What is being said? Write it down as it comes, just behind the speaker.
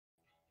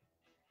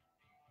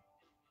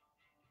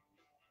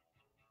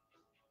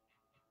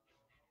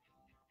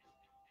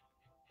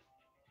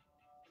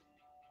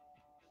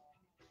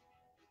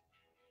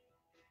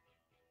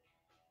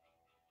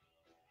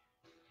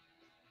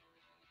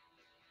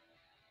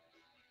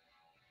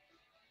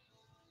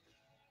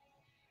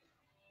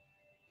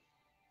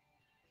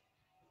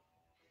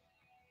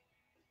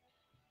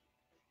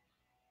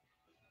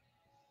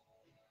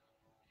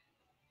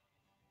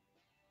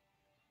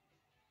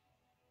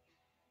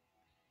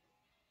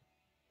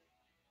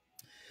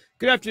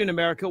Good afternoon,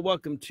 America.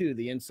 Welcome to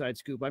the Inside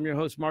Scoop. I'm your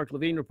host, Mark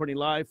Levine, reporting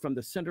live from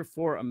the Center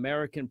for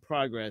American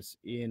Progress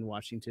in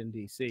Washington,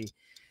 D.C.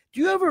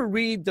 Do you ever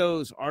read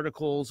those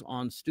articles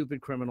on stupid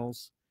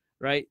criminals,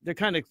 right? They're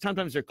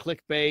sometimes they're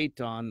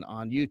clickbait on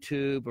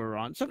YouTube or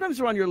sometimes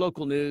they're on your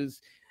local news.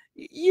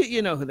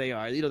 You know who they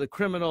are. You know, the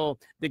criminal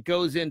that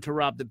goes in to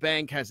rob the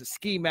bank has a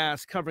ski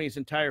mask covering his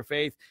entire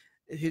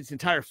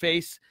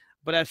face,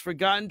 but has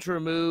forgotten to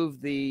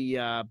remove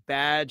the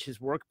badge, his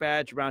work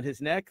badge around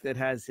his neck that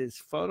has his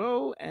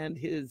photo and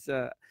his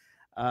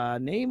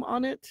name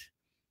on it,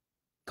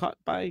 caught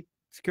by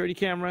security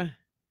camera.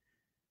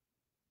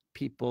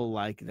 People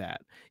like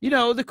that. You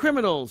know, the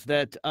criminals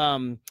that,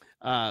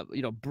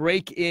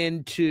 break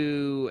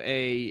into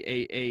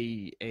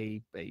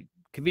a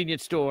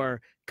convenience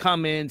store,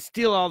 come in,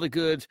 steal all the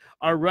goods,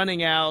 are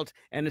running out,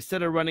 and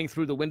instead of running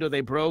through the window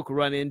they broke,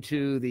 run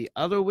into the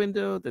other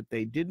window that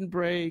they didn't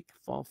break,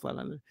 fall flat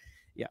on it.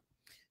 Yeah.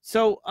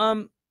 So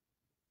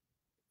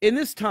in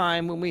this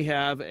time when we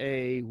have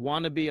a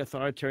wannabe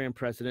authoritarian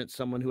president,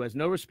 someone who has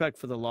no respect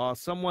for the law,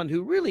 someone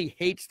who really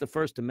hates the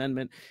First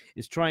Amendment,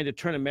 is trying to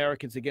turn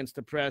Americans against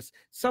the press,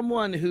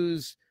 someone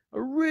who's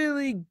a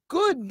really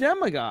good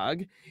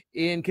demagogue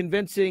in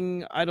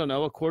convincing, I don't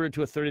know, a quarter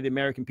to a third of the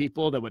American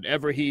people that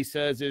whatever he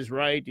says is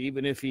right,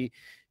 even if he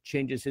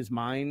changes his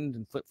mind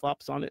and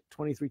flip-flops on it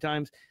 23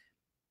 times.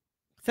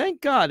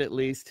 Thank God, at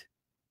least,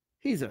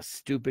 he's a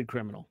stupid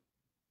criminal.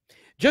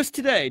 Just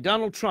today,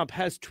 Donald Trump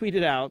has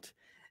tweeted out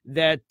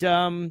that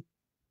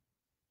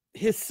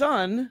his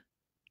son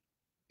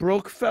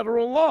broke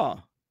federal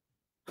law.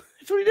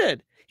 That's what he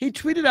did. He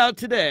tweeted out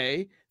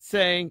today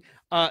saying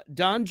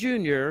Don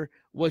Jr.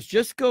 was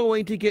just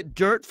going to get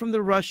dirt from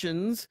the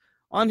Russians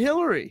on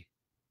Hillary.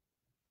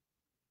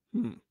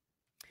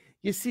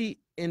 You see,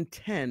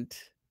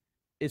 intent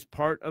is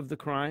part of the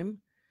crime.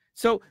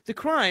 So the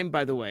crime,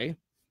 by the way,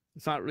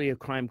 it's not really a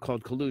crime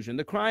called collusion.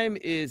 The crime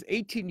is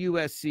 18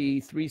 U.S.C.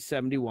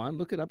 371.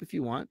 Look it up if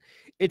you want.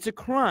 It's a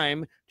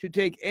crime to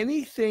take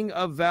anything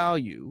of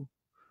value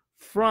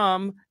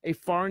from a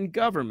foreign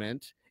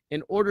government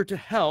in order to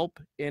help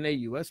in a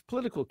U.S.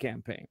 political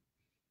campaign.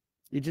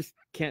 You just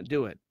can't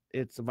do it.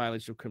 It's a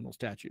violation of criminal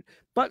statute.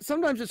 But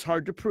sometimes it's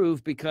hard to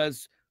prove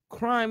because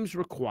crimes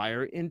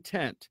require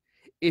intent.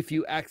 If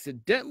you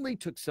accidentally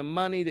took some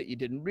money that you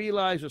didn't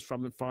realize was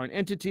from a foreign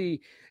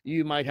entity,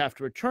 you might have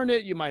to return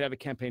it. You might have a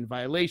campaign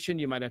violation.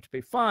 You might have to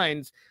pay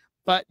fines.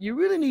 But you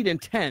really need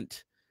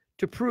intent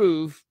to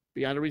prove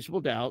beyond a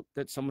reasonable doubt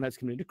that someone has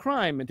committed a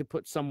crime and to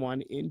put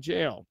someone in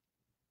jail.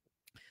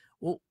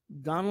 Well,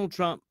 Donald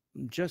Trump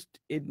just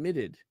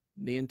admitted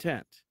the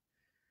intent.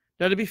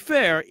 Now, to be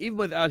fair, even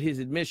without his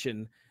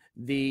admission,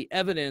 the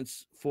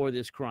evidence for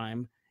this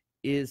crime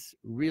is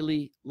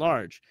really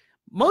large,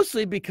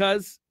 mostly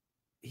because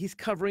he's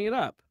covering it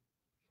up,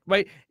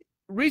 right?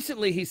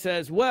 Recently, he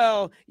says,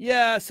 well,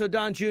 yeah, so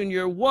Don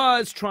Jr.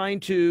 was trying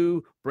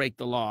to break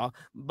the law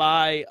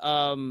by,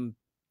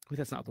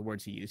 that's not the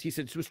words he used. He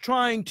said he was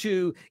trying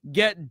to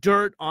get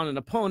dirt on an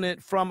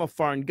opponent from a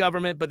foreign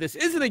government, but this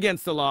isn't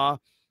against the law.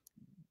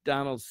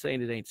 Donald's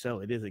saying it ain't so.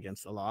 It is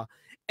against the law.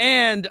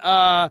 And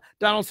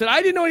Donald said,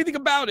 I didn't know anything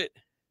about it.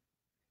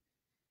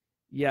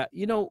 Yeah,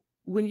 you know,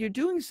 when you're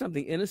doing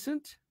something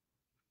innocent,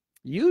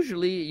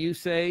 usually you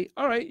say,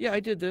 all right, yeah, I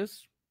did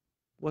this.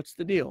 What's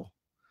the deal?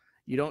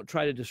 You don't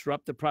try to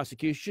disrupt the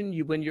prosecution.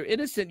 When you're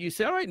innocent, you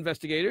say, all right,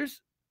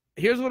 investigators,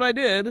 here's what I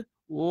did.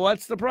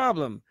 What's the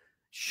problem?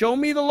 Show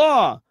me the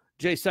law,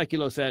 Jay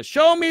Sekulow says.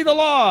 Show me the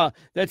law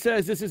that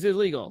says this is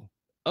illegal.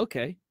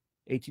 Okay,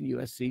 18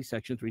 U.S.C.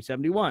 Section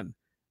 371.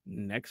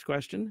 Next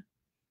question.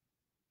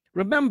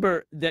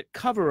 Remember that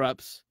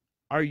cover-ups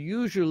are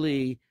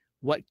usually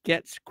what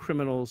gets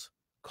criminals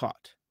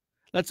caught.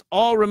 Let's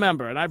all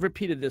remember, and I've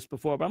repeated this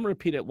before, but I'm going to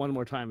repeat it one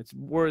more time. It's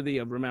worthy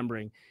of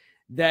remembering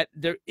that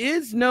there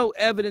is no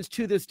evidence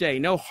to this day,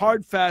 no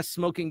hard, fast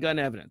smoking gun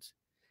evidence,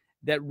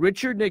 that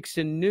Richard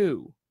Nixon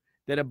knew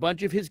that a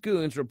bunch of his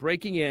goons were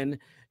breaking in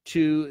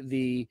to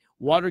the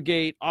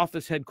Watergate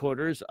office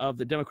headquarters of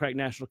the Democratic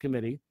National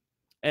Committee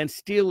and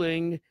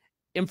stealing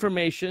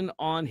information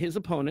on his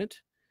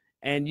opponent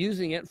and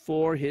using it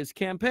for his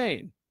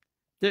campaign.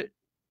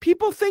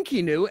 People think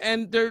he knew,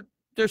 and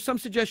there's some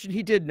suggestion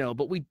he did know,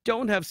 but we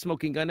don't have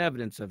smoking gun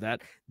evidence of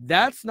that.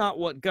 That's not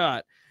what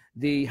got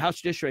the House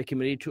Judiciary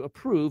Committee to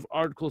approve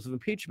articles of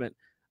impeachment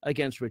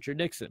against Richard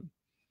Nixon.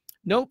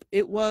 Nope,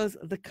 it was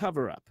the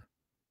cover-up.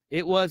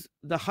 It was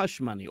the hush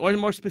money, or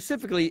more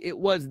specifically, it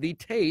was the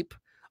tape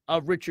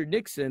of Richard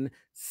Nixon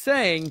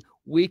saying,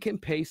 we can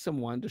pay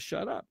someone to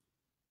shut up.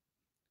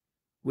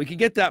 We can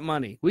get that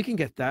money. We can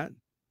get that.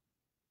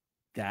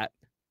 That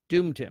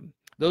doomed him.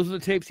 Those are the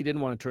tapes he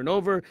didn't want to turn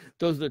over.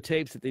 Those are the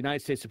tapes that the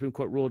United States Supreme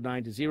Court ruled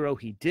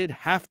 9-0. He did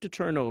have to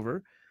turn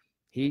over.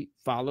 He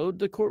followed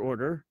the court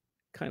order.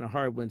 Kind of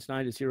hard when it's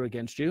 9-0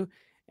 against you.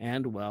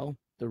 And, well,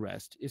 the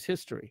rest is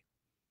history.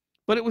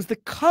 But it was the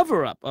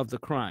cover-up of the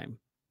crime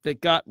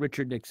that got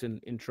Richard Nixon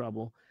in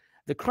trouble.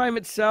 The crime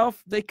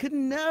itself, they could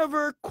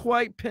never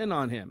quite pin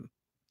on him,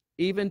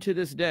 even to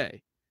this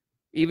day.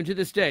 Even to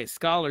this day,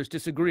 scholars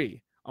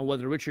disagree on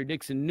whether Richard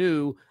Nixon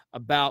knew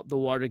about the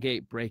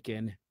Watergate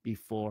break-in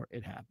before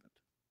it happened.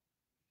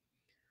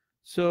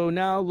 So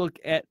now look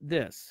at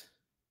this.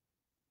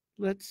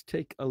 Let's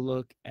take a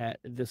look at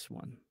this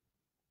one.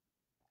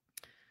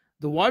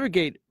 The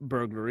Watergate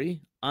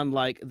burglary,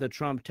 unlike the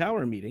Trump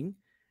Tower meeting,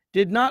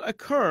 did not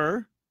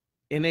occur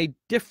in a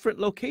different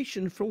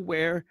location from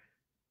where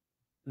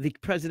the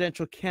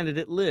presidential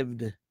candidate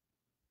lived.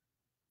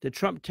 The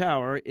Trump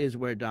Tower is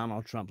where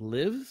Donald Trump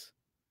lives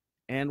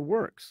and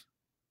works.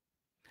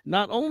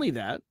 Not only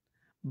that,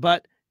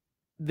 but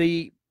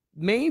the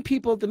main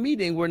people at the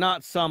meeting were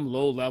not some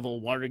low-level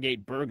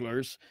Watergate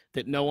burglars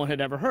that no one had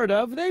ever heard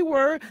of. They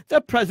were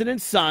the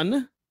president's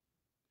son,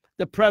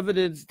 the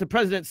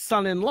president's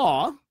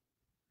son-in-law,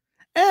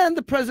 and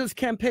the president's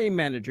campaign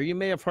manager. You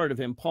may have heard of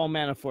him, Paul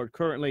Manafort,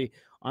 currently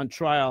on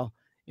trial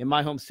in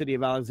my home city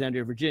of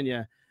Alexandria,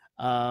 Virginia,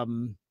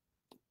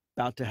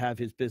 about to have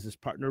his business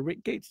partner,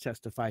 Rick Gates,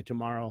 testify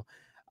tomorrow.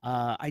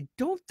 I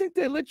don't think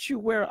they let you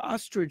wear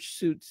ostrich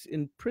suits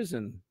in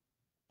prison,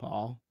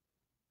 Paul.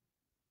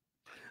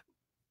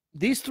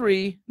 These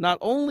three not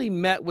only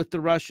met with the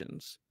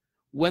Russians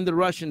when the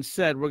Russians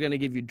said, we're going to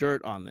give you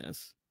dirt on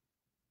this.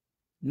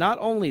 Not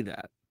only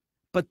that,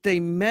 but they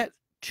met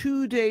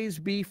 2 days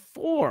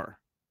before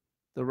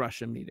the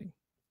Russia meeting.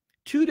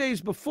 2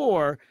 days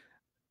before,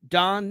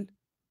 Don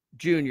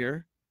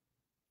Jr.,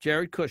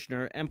 Jared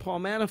Kushner, and Paul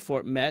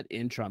Manafort met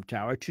in Trump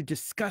Tower to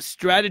discuss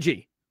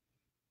strategy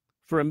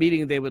for a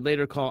meeting they would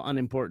later call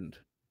unimportant,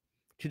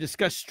 to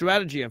discuss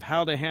strategy of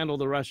how to handle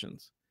the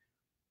Russians.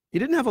 He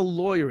didn't have a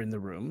lawyer in the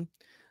room,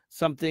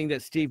 something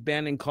that Steve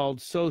Bannon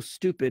called so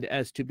stupid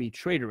as to be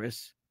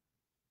traitorous.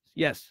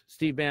 Yes,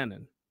 Steve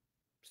Bannon.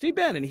 Steve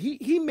Bannon, he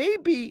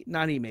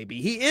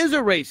is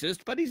a racist,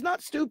 but he's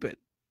not stupid.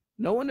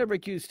 No one ever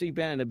accused Steve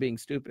Bannon of being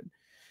stupid.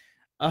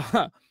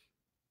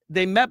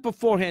 They met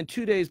beforehand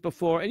 2 days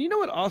before. And you know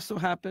what also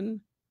happened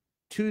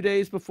 2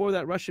 days before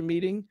that Russia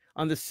meeting?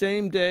 On the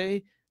same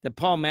day that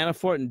Paul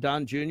Manafort and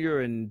Don Jr.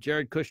 and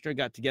Jared Kushner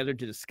got together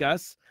to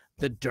discuss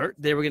the dirt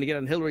they were going to get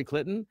on Hillary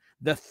Clinton,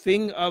 the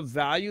thing of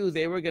value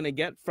they were going to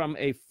get from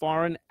a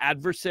foreign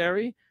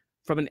adversary,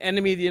 from an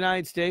enemy of the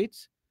United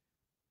States.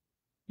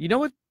 You know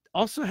what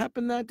also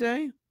happened that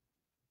day?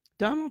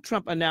 Donald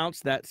Trump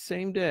announced that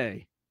same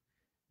day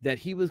that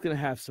he was going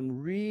to have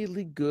some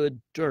really good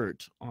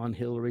dirt on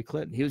Hillary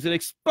Clinton. He was going to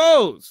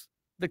expose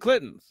the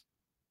Clintons.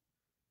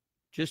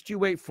 Just you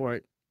wait for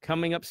it,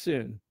 coming up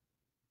soon.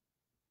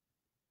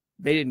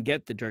 They didn't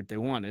get the dirt they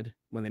wanted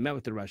when they met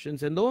with the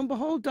Russians. And lo and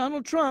behold,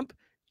 Donald Trump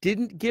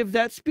didn't give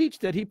that speech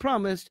that he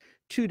promised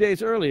 2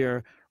 days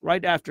earlier,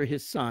 right after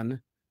his son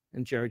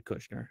and Jared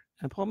Kushner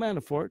and Paul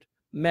Manafort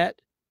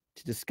met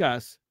to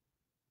discuss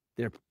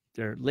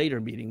their later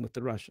meeting with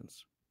the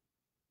Russians.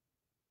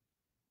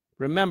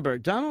 Remember,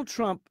 Donald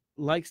Trump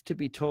likes to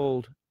be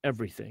told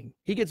everything.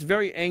 He gets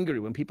very angry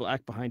when people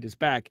act behind his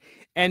back.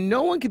 And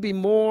no one could be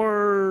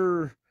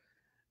more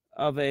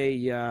of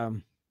a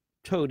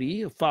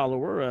toady, a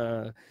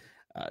follower,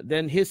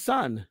 than his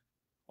son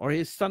or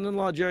his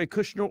son-in-law, Jared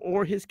Kushner,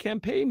 or his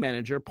campaign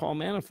manager, Paul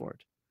Manafort.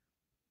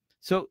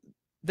 So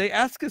they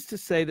ask us to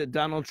say that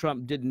Donald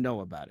Trump didn't know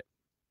about it.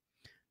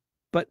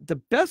 But the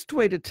best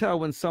way to tell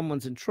when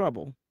someone's in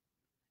trouble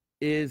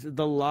is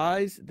the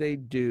lies they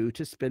do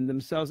to spin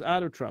themselves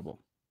out of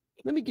trouble.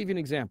 Let me give you an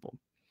example.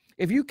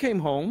 If you came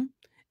home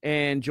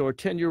and your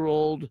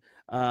 10-year-old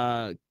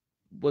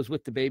was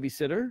with the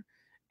babysitter,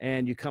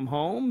 and you come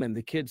home and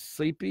the kid's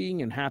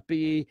sleeping and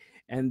happy,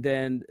 and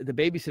then the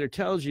babysitter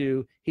tells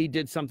you he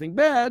did something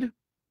bad,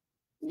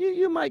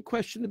 you might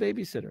question the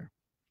babysitter.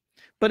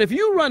 But if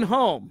you run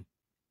home,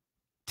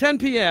 10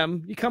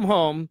 p.m., you come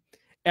home,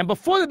 and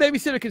before the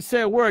babysitter can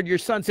say a word, your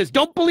son says,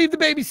 don't believe the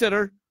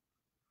babysitter.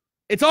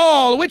 It's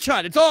all a witch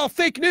hunt. It's all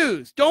fake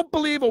news. Don't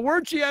believe a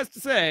word she has to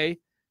say.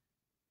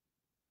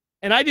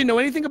 And I didn't know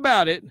anything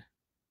about it.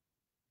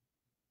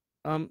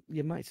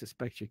 You might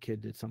suspect your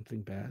kid did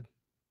something bad.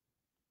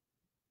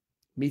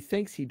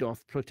 Methinks he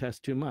doth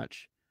protest too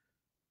much,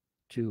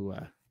 to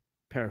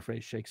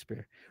paraphrase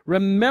Shakespeare.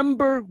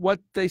 Remember what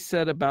they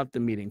said about the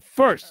meeting.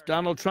 First,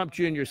 Donald Trump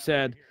Jr.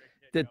 said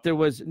that there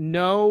was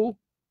no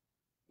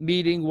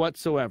meeting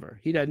whatsoever.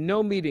 He'd had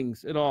no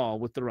meetings at all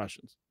with the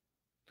Russians.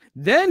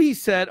 Then he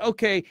said,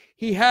 okay,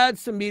 he had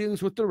some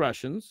meetings with the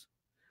Russians,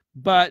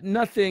 but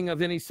nothing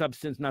of any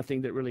substance,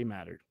 nothing that really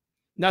mattered.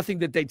 Nothing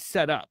that they'd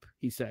set up,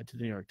 he said to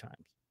the New York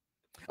Times.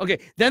 Okay,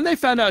 then they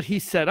found out he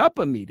set up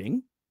a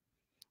meeting,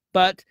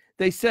 but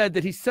they said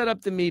that he set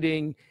up the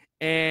meeting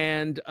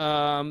and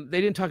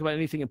they didn't talk about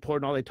anything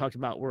important. All they talked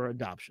about were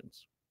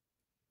adoptions.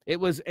 It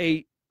was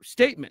a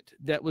statement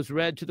that was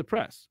read to the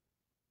press.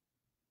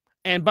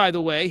 And by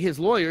the way, his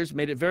lawyers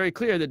made it very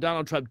clear that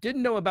Donald Trump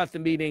didn't know about the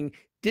meeting,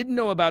 didn't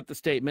know about the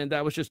statement.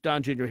 That was just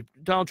Don Jr.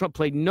 Donald Trump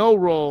played no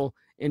role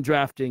in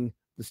drafting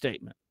the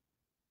statement.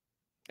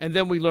 And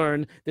then we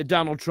learn that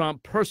Donald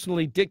Trump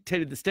personally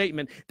dictated the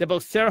statement that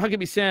both Sarah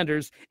Huckabee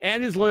Sanders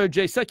and his lawyer,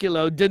 Jay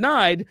Sekulow,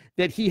 denied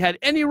that he had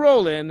any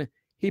role in.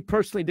 He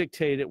personally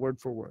dictated it word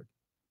for word.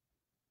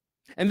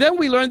 And then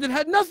we learned that it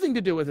had nothing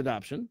to do with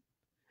adoption.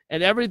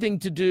 and everything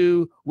to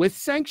do with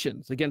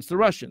sanctions against the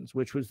Russians,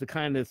 which was the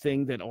kind of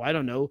thing that, I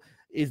don't know,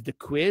 is the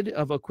quid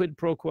of a quid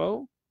pro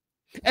quo.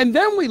 And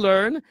then we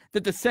learn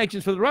that the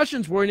sanctions for the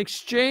Russians were in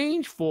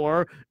exchange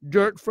for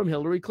dirt from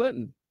Hillary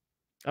Clinton,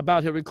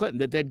 about Hillary Clinton,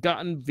 that they'd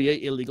gotten via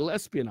illegal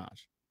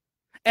espionage.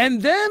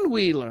 And then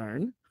we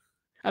learn,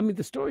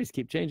 the stories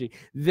keep changing.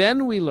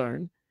 Then we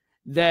learn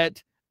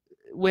that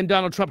when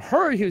Donald Trump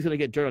heard he was going to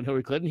get dirt on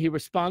Hillary Clinton, he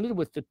responded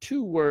with the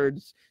 2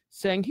 words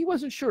saying he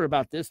wasn't sure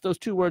about this. Those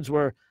 2 words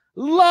were,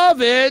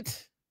 love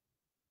it.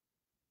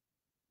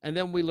 And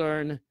then we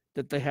learn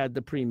that they had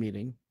the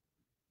pre-meeting.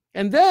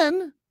 And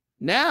then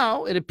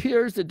now it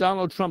appears that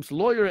Donald Trump's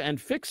lawyer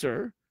and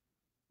fixer,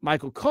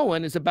 Michael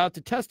Cohen, is about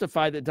to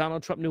testify that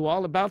Donald Trump knew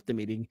all about the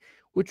meeting,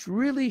 which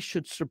really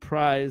should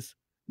surprise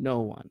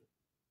no one.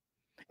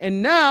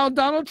 And now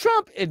Donald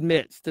Trump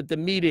admits that the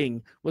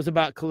meeting was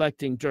about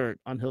collecting dirt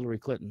on Hillary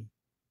Clinton.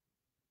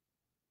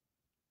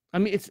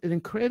 It's an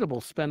incredible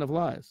span of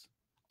lies.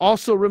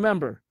 Also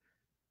remember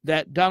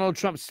that Donald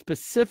Trump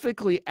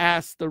specifically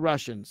asked the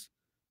Russians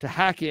to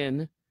hack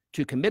in,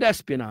 to commit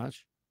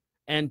espionage,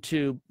 and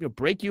to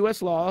break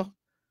U.S. law,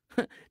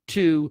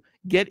 to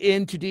get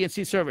into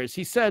DNC servers.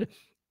 He said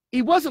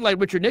he wasn't like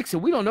Richard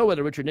Nixon. We don't know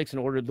whether Richard Nixon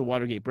ordered the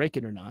Watergate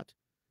break-in or not.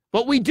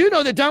 But we do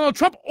know that Donald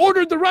Trump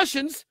ordered the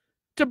Russians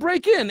to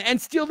break in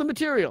and steal the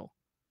material,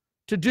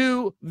 to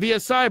do via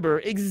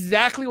cyber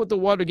exactly what the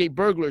Watergate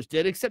burglars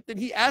did, except that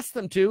he asked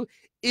them to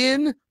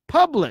in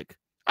public.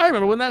 I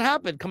remember when that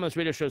happened, come on this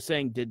radio show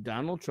saying, did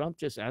Donald Trump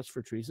just ask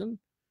for treason?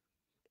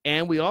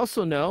 And we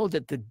also know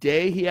that the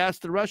day he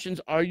asked the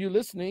Russians, are you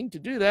listening, to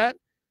do that,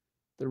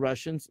 the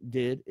Russians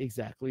did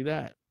exactly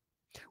that.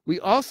 We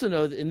also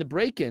know that in the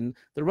break-in,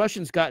 the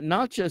Russians got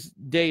not just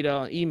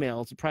data,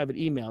 emails, private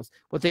emails.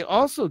 What they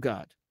also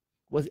got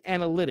was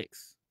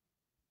analytics.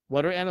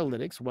 What are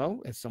analytics?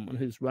 Well, as someone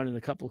who's running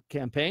a couple of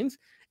campaigns,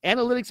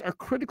 analytics are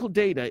critical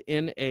data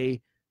in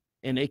a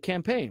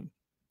campaign.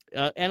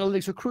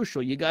 Analytics are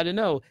crucial. You got to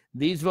know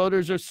these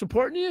voters are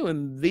supporting you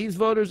and these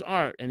voters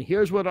aren't. And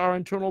here's what our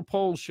internal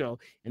polls show.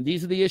 And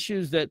these are the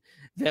issues that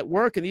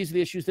work and these are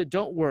the issues that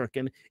don't work.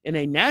 And in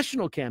a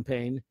national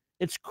campaign,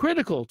 it's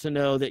critical to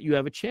know that you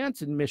have a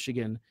chance in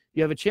Michigan,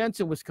 you have a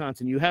chance in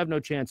Wisconsin, you have no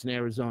chance in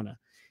Arizona.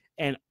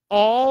 And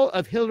all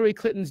of Hillary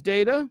Clinton's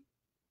data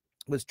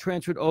was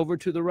transferred over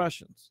to the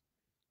Russians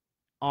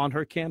on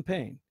her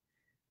campaign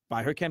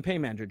by her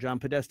campaign manager, John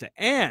Podesta.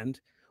 And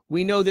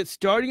we know that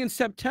starting in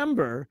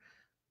September,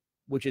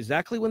 which is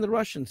exactly when the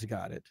Russians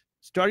got it,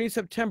 starting in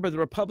September, the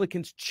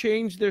Republicans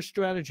changed their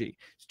strategy,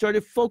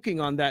 started focusing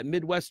on that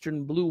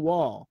Midwestern blue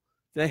wall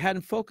they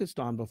hadn't focused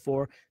on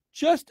before,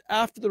 just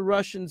after the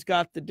Russians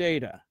got the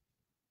data.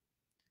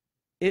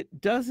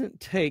 It doesn't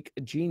take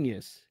a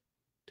genius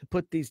to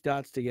put these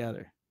dots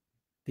together.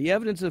 The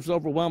evidence is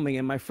overwhelming,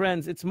 and my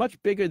friends, it's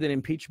much bigger than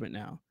impeachment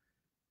now.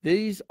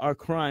 These are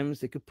crimes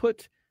that could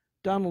put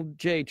Donald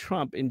J.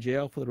 Trump in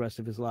jail for the rest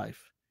of his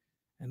life.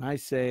 And I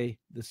say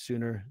the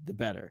sooner the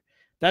better.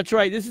 That's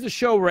right. This is a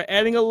show where we're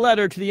adding a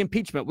letter to the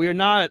impeachment. We are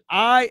not at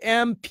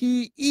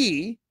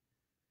IMPE.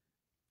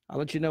 I'll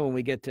let you know when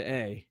we get to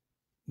A.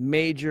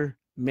 Major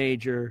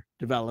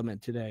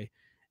development today,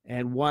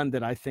 and one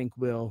that I think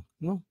will,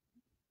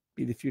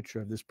 be the future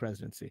of this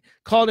presidency.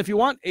 Call it if you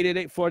want,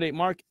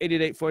 888-48-MARK,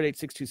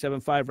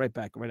 888-488-6275, right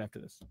back, right after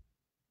this.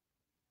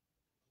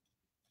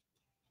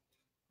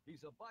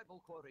 He's a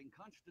Bible-quoting,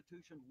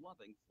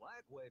 Constitution-loving,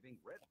 flag-waving,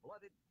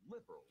 red-blooded,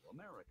 liberal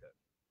American.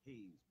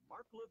 He's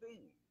Mark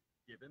Levine.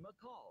 Give him a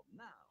call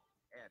now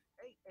at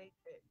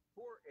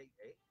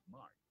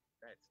 888-488-MARK.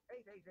 That's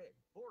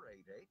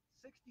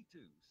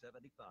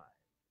 888-488-6275.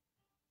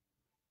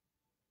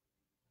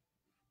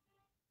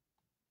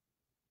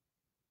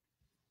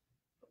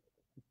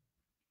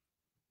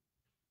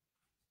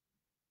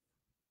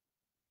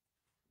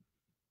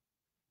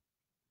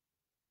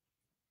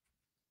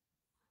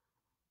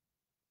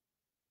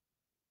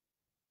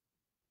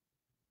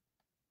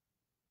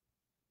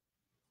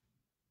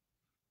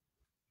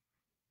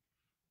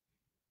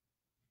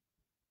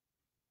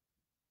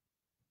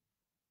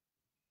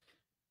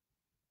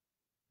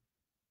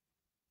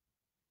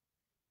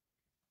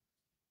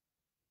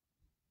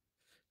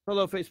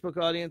 Hello, Facebook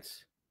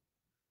audience.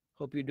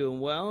 Hope you're doing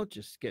well.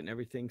 Just getting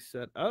everything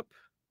set up.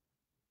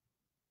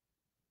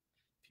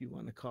 If you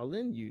want to call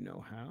in, you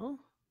know how.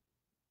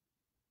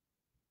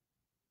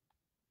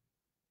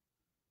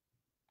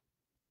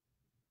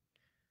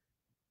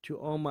 To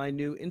all my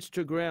new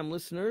Instagram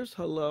listeners,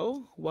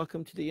 hello.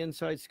 Welcome to the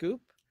Inside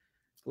Scoop.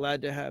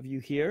 Glad to have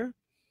you here.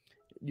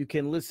 You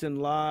can listen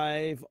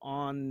live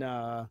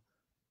on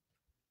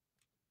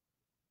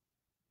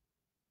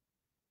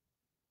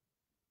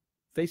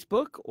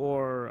Facebook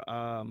or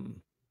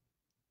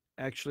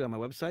actually on my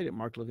website at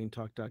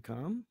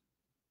marklevinetalk.com.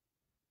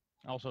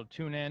 Also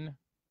tune in.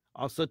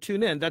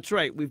 That's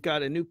right. We've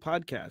got a new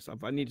podcast.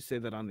 I need to say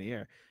that on the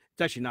air.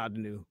 It's actually not a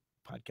new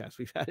podcast.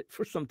 We've had it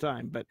for some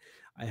time, but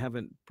I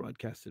haven't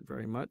broadcasted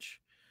very much.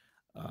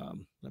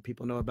 Let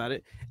people know about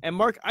it. And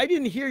Mark, I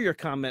didn't hear your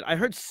comment. I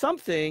heard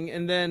something,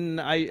 and then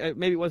I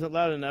maybe it wasn't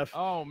loud enough.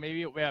 Oh,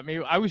 maybe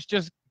I was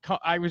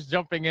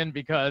jumping in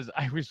because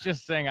I was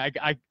just saying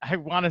I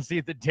want to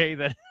see the day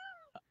that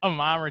a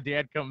mom or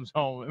dad comes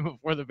home and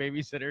before the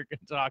babysitter can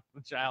talk,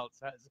 the child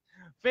says,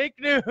 "Fake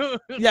news."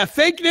 Yeah,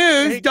 fake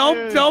news. Fake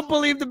don't news.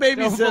 believe the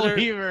babysitter. Don't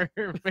believe her.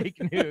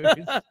 Fake news.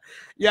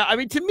 Yeah, I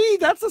mean, to me,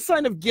 that's a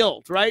sign of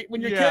guilt, right?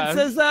 When your kid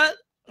says that.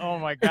 Oh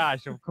my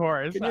gosh, of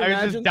course. Can you I was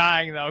imagine? just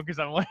dying though because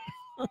I'm like,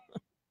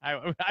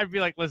 I'd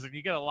be like, listen,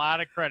 you get a lot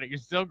of credit. You're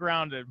still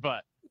grounded,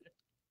 but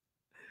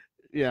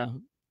yeah.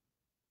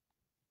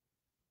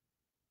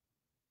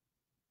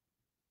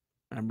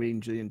 I'm reading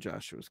Jillian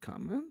Joshua's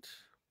comment.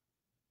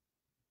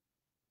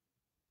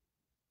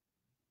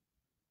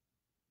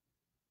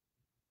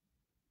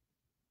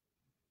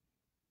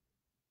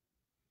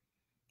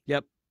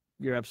 Yep,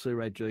 you're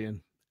absolutely right, Jillian.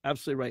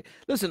 Absolutely right.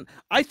 Listen,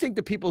 I think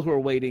the people who are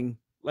waiting,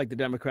 like the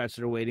Democrats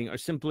that are waiting, are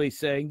simply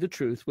saying the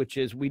truth, which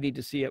is we need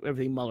to see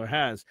everything Mueller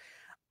has.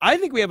 I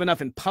think we have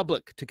enough in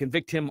public to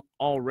convict him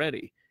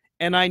already.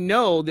 And I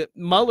know that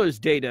Mueller's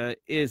data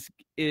is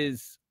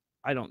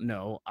I don't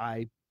know,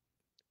 I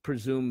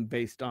presume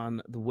based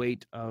on the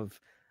weight of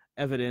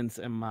evidence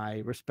and my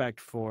respect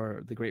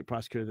for the great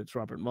prosecutor that's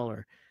Robert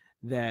Mueller,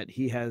 that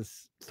he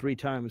has 3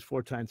 times,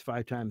 4 times,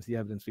 5 times the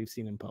evidence we've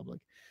seen in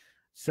public.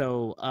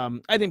 So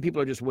I think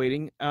people are just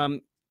waiting.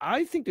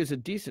 I think there's a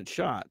decent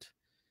shot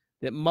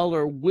that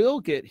Mueller will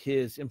get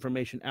his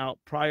information out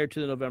prior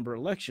to the November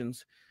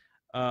elections.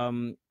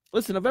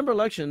 Listen, November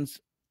elections,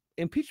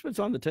 impeachment's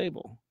on the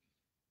table.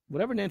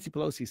 Whatever Nancy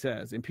Pelosi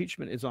says,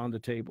 impeachment is on the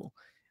table.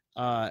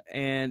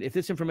 And if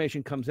this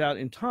information comes out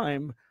in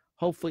time,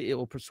 hopefully it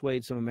will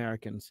persuade some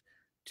Americans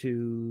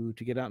to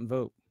get out and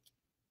vote.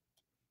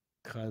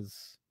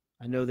 Because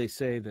I know they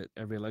say that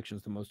every election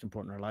is the most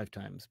important in our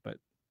lifetimes, but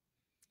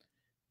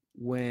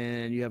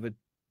when you have a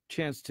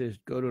chance to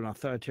go to an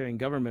authoritarian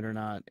government or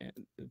not,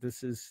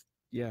 this is,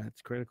 yeah,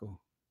 it's critical.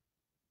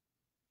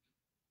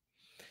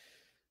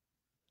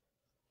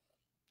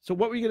 So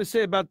what were you going to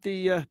say about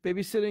the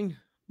babysitting,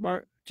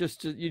 Mark?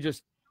 You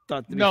just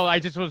thought that no, I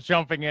just was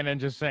jumping in and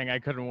just saying I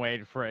couldn't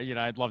wait for it.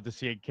 I'd love to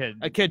see a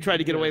kid try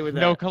to get away with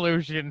that. No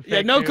collusion.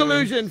 Yeah, no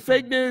collusion.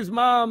 Fake news,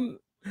 Mom.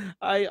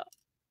 I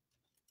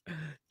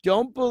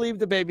don't believe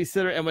the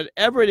babysitter, and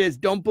whatever it is,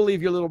 don't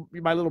believe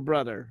my little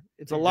brother.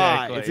 It's a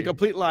lie. It's a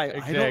complete lie.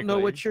 Exactly. I don't know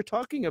what you're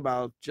talking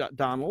about,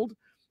 Donald.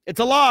 It's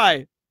a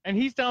lie. And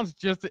he sounds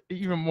just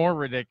even more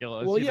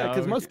ridiculous. Well, yeah,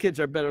 because most kids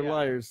are better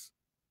liars.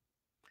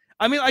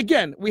 I mean,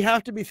 again, we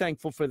have to be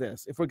thankful for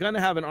this. If we're going to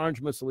have an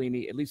orange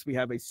Mussolini, at least we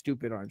have a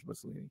stupid orange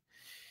Mussolini.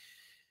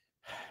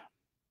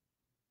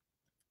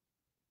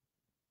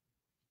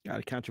 Got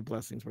to count your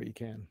blessings where you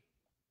can.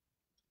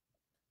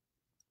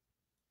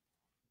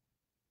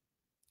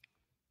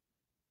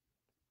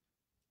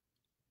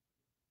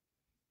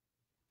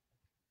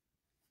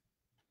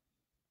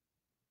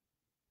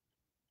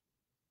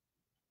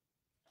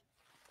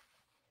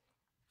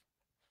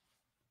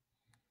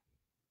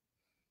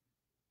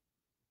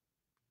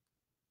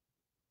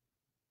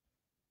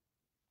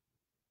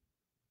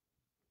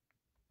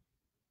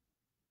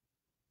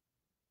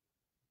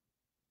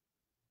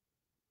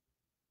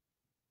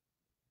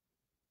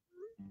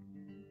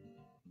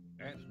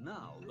 And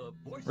now, the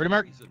voice Ready,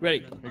 Mark? Ready.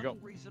 Here you go.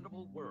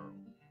 Unreasonable world.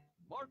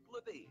 Mark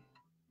Levine.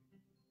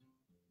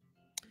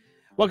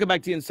 Welcome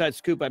back to the Inside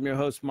Scoop. I'm your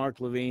host, Mark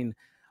Levine.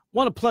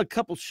 Want to plug a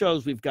couple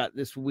shows we've got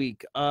this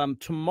week.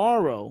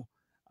 Tomorrow,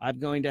 I'm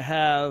going to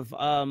have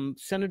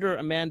Senator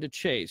Amanda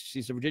Chase.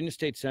 She's a Virginia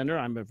State Senator.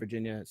 I'm a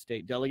Virginia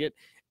State delegate.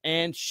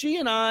 And she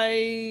and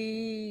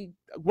I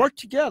work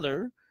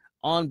together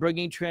on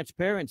bringing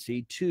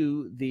transparency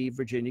to the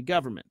Virginia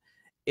government.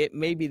 It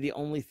may be the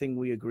only thing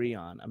we agree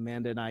on.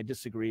 Amanda and I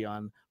disagree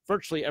on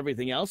virtually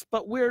everything else,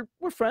 but we're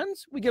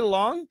friends. We get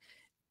along.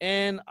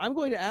 And I'm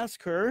going to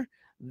ask her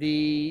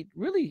the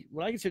really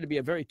what I consider to be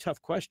a very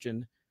tough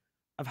question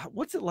of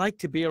what's it like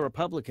to be a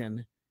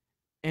Republican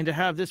and to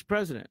have this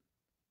president.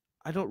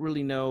 I don't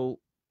really know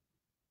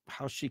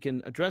how she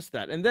can address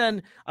that. And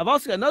then I've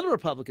also got another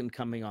Republican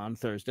coming on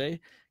Thursday,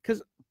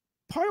 because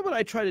part of what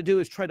I try to do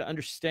is try to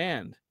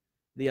understand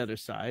the other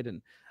side.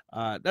 And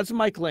that's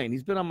Mike Lane.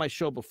 He's been on my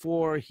show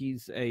before.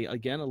 He's a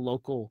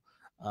local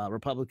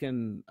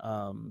Republican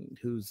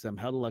who's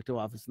held elective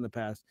office in the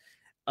past.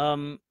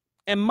 And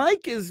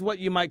Mike is what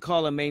you might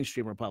call a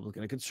mainstream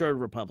Republican, a conservative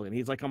Republican.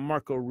 He's like a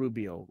Marco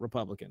Rubio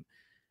Republican.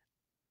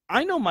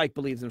 I know Mike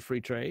believes in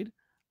free trade.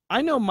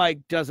 I know Mike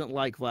doesn't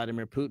like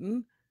Vladimir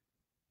Putin.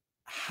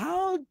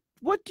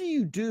 What do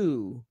you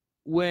do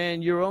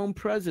when your own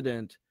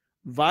president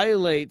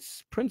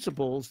violates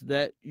principles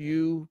that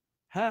you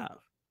have?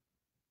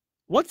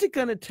 What's it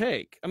going to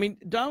take? I mean,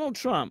 Donald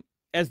Trump,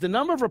 as the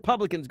number of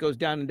Republicans goes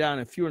down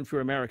and fewer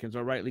Americans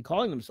are rightly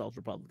calling themselves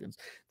Republicans,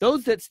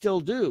 those that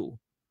still do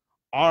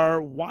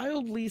are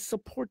wildly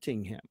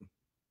supporting him.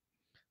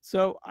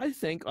 So I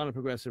think on a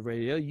progressive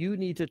radio, you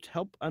need to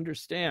help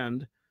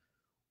understand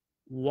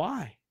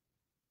why.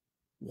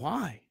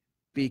 Why?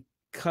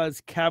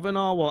 Because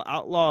Kavanaugh will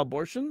outlaw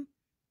abortion?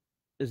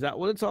 Is that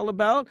what it's all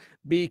about?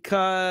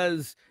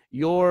 Because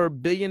your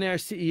billionaire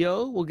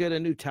CEO will get a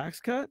new tax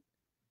cut,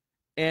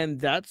 and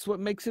that's what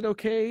makes it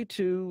okay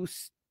to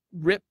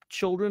rip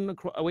children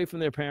away from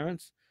their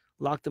parents,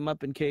 lock them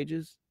up in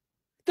cages.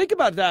 Think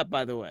about that,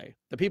 by the way.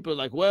 The people are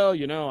like, well,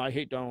 you know, I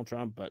hate Donald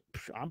Trump, but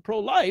I'm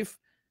pro-life.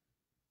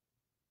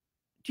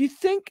 Do you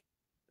think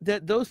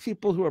that those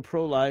people who are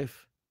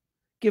pro-life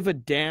give a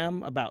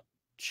damn about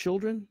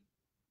children?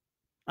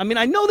 I mean,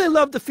 I know they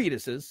love the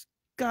fetuses.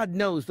 God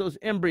knows those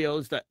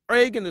embryos, the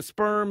egg and the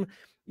sperm.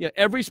 Yeah,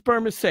 every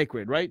sperm is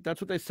sacred, right? That's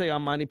what they say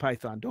on Monty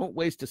Python. Don't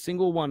waste a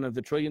single one of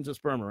the trillions of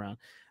sperm around.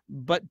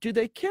 But do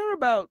they care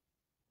about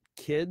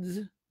kids?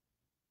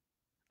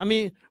 I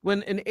mean,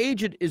 when an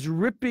agent is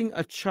ripping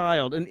a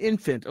child, an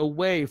infant,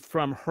 away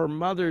from her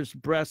mother's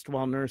breast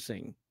while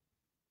nursing,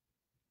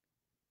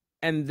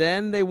 and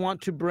then they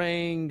want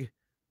to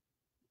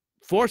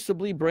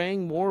forcibly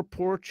bring more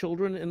poor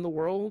children in the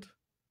world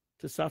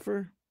to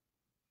suffer?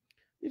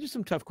 These are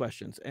some tough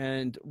questions.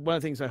 And one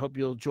of the things I hope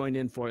you'll join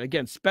in for,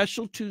 again,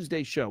 special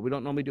Tuesday show. We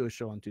don't normally do a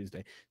show on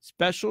Tuesday.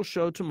 Special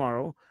show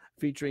tomorrow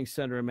featuring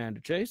Senator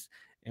Amanda Chase.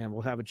 And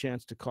we'll have a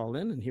chance to call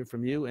in and hear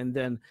from you. And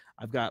then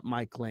I've got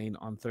Mike Lane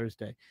on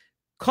Thursday.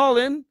 Call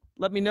in.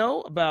 Let me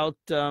know about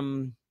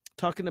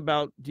talking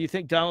about, do you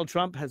think Donald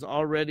Trump has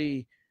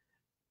already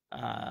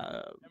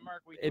and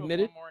Mark, we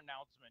admitted? One more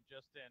announcement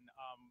just in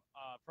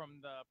from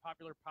the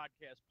popular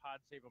podcast Pod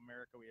Save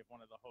America. We have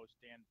one of the hosts,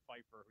 Dan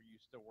Pfeiffer, who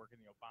used to work in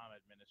the Obama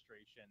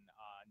administration.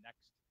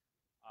 Next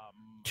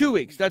 2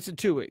 weeks. That's in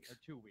 2 weeks.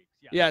 2 weeks.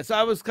 Yeah. Yeah. So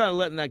I was kind of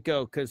letting that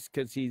go because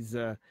he's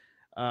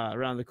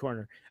around the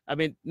corner. I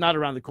mean, not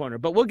around the corner,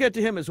 but we'll get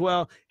to him as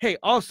well. Hey,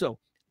 also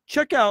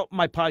check out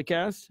my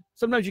podcast.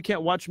 Sometimes you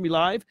can't watch me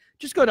live.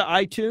 Just go to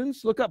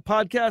iTunes, look up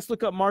podcast,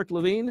 look up Mark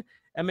Levine,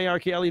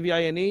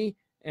 Marklevine,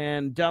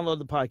 and download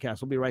the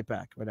podcast. We'll be right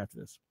back right after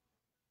this.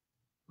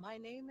 My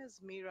name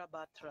is Meera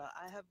Batra.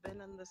 I have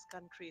been in this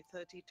country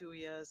 32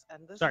 years,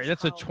 and this Sorry, is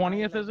that's the how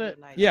 20th, I is love it?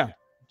 United. Yeah.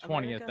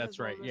 20th. America That's has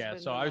right. always Yeah. been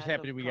So the I was land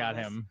happy of we got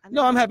promise, him. and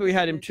No, its I'm happy we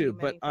had him opportunity too,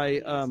 but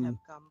many I families have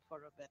come for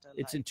a better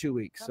it's in life. 2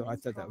 weeks, so I Coming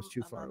thought that was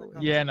from too far another away.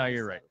 country Yeah, no,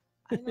 you're right. myself,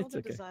 I know It's the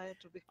okay. desire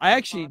to become I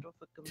actually part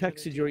of a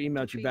texted you or community,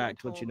 emailed to you feel back at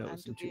to let you home, know it and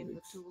was to in 2 gain the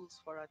weeks. tools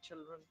for our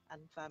children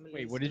and families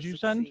Wait, what to did you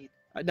send? succeed.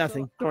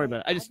 Nothing. So Don't worry about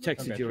it. I just advocate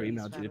texted Okay, you or sure. these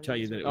emailed you to tell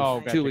you that it families was Oh,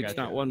 with gotcha, 2 weeks,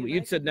 gotcha. not 1 week.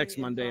 You'd said next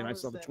Monday, and I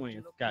saw the empowers them to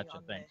 20th. look Gotcha,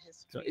 beyond their thanks.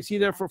 So histories is he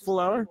there and for a to full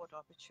see hour? what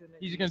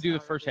He's gonna opportunities do the are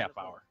first half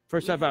available. hour.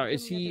 First We half help hour.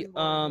 Is them get he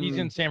involved He's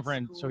in with San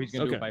Fran, so he's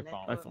schools, gonna do it Okay. by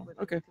phone. By network phone.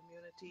 within Okay. the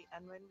community,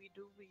 and when we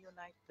do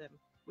reunite them,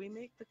 we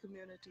make the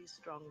community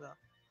stronger.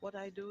 What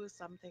I do is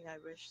something I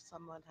wish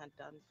someone had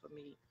done for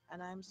me,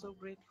 and I'm so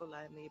grateful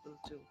I'm able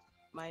to.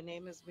 My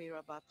name is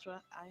Meera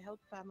Batra. I help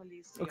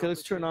families see Okay,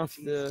 let's turn off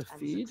the opportunities and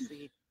feed.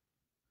 succeed.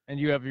 And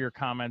you have your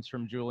comments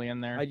from Julian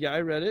there. Yeah,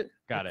 I read it.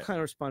 Got I it. kind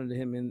of responded to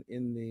him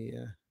in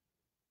the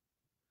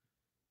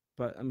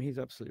but I mean he's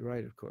absolutely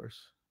right, of course.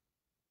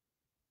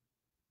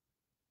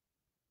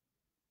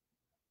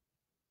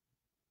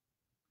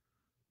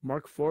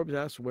 Mark Forbes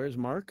asks, "Where's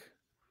Mark?"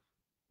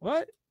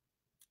 What?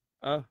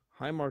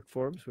 Hi, Mark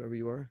Forbes, whoever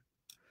you are.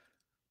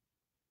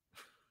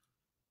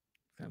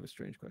 Kind of a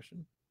strange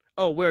question.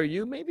 Oh, where are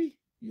you? Maybe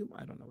you.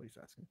 I don't know what he's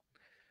asking.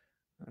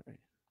 All right.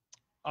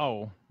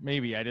 Oh,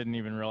 maybe I didn't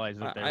even realize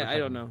that. I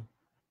don't know.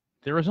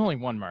 There was only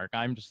one Mark.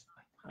 I It's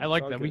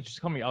like all that. We good. just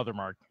call me Other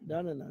Mark. No,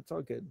 it's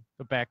all good.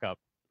 The backup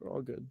We're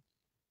all good.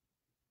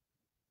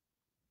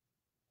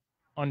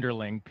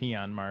 underling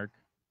peon Mark.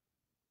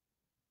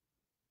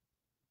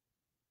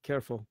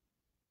 Careful.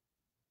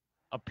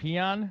 A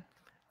peon?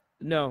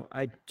 No,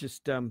 I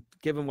just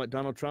given what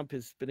Donald Trump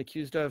has been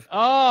accused of.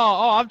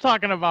 Oh, I'm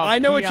talking about. I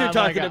know what you're peon,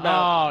 talking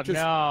about. Oh Just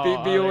no! Be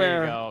There you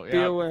aware. go. Be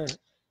Yep, aware.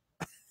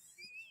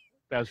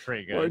 that was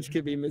pretty good. Words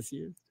can be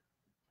misused.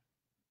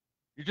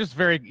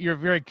 You're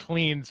very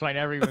clean, so I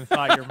never even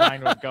thought your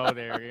mind would go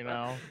there. You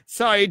know.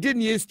 Sorry, it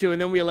didn't used to,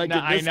 and then we elected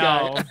No, I this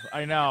know, guy.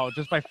 I know.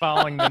 Just by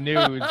following the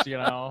news, you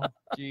know.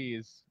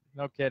 Jeez,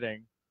 no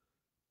kidding.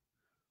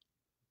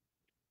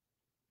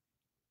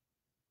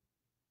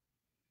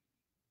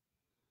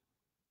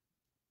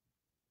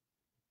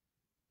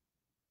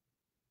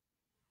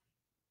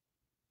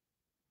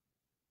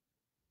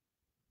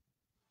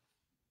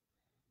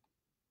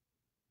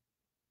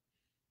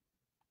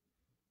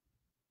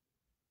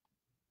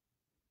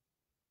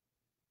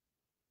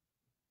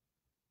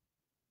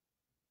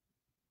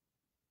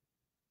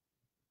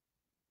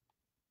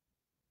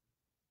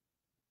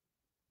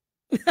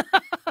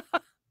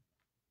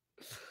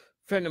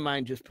 Friend of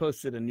mine just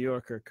posted a New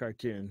Yorker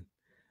cartoon.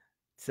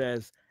 It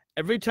says,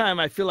 every time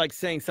I feel like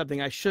saying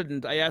something I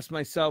shouldn't, I ask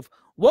myself,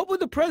 what would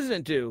the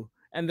president do?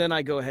 And then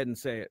I go ahead and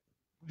say it.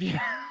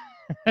 Yeah,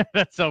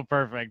 that's so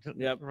perfect.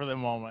 Yep. For the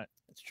moment.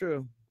 It's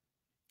true.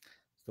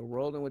 It's the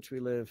world in which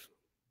we live.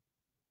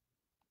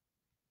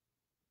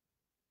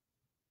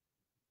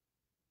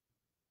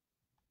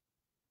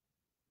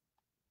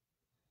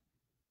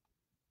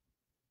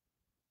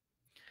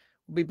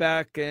 We'll be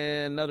back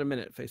in another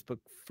minute, Facebook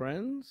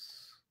friends.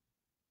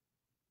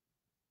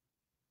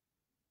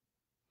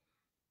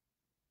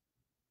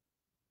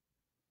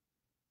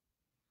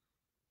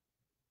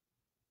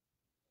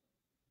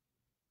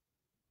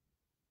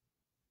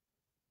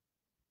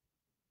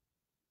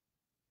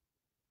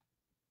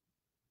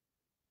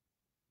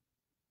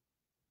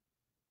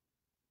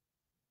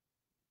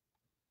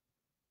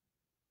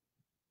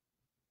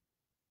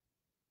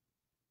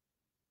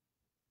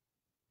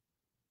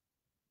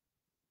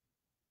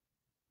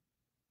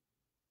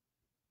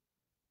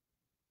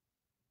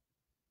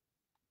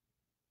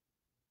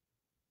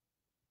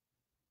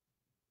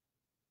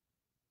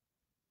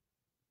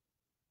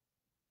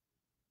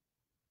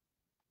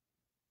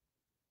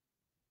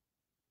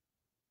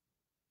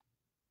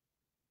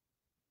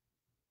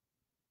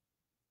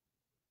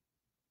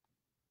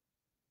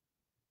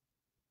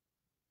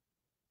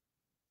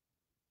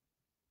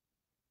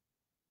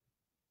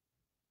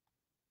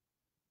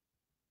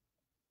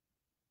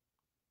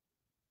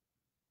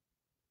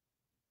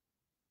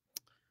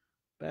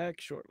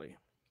 Back shortly.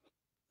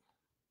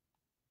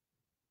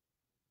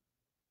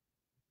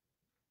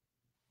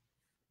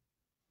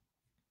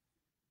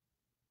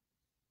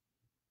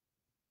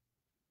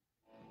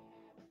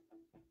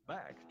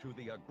 Back to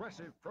the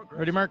aggressive progressive.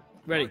 Ready, Mark?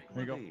 Ready. Mark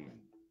There you go. Levine.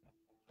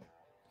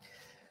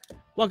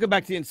 Welcome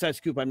back to the Inside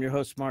Scoop. I'm your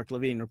host, Mark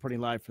Levine, reporting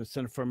live from the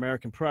Center for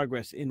American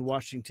Progress in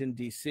Washington,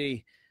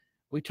 D.C.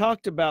 We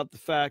talked about the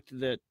fact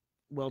that,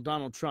 well,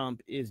 Donald Trump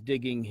is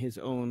digging his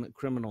own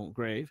criminal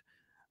grave.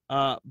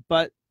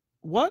 But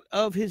what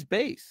of his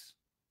base?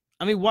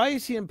 I mean, why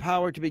is he in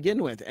power to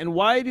begin with? And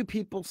why do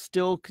people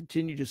still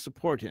continue to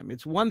support him?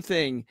 It's one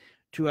thing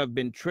to have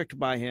been tricked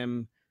by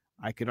him.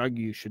 I could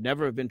argue you should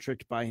never have been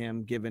tricked by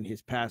him given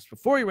his past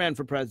before he ran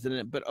for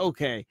president. But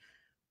okay,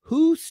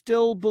 who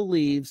still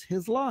believes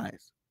his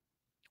lies?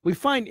 We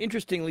find,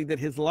 interestingly, that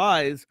his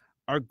lies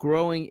are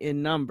growing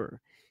in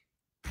number.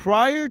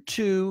 Prior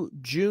to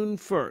June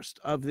 1st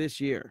of this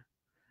year,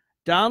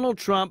 Donald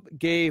Trump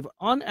gave,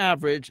 on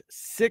average,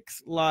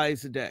 6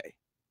 lies a day.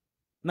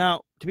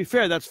 Now, to be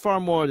fair, that's far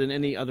more than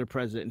any other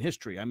president in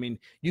history. I mean,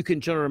 you can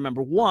generally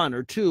remember 1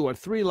 or 2 or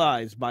 3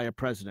 lies by a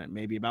president,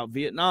 maybe about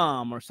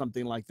Vietnam or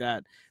something like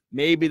that.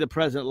 Maybe the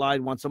president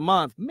lied once a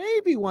month,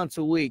 maybe once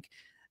a week.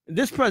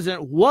 This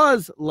president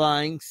was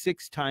lying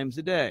 6 times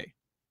a day.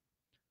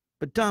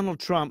 But Donald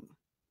Trump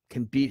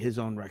can beat his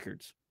own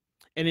records.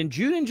 And in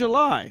June and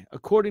July,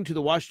 according to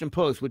the Washington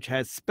Post, which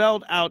has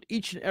spelled out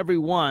each and every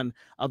one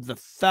of the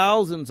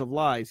thousands of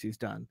lies he's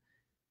done,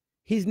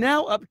 he's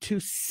now up to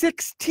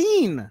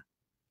 16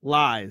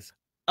 lies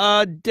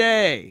a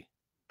day.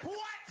 What?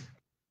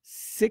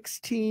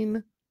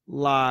 16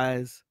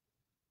 lies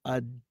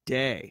a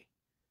day.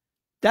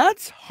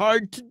 That's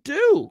hard to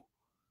do.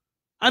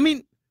 I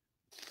mean,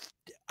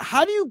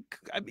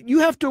 you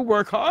have to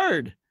work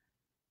hard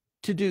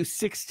to do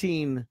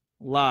 16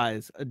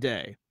 lies a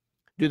day.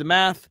 Do the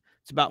math.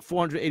 It's about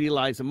 480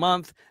 lies a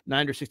month,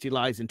 960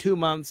 lies in 2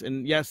 months.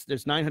 And yes,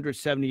 there's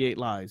 978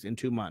 lies in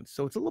 2 months.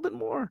 So it's a little bit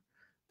more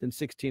than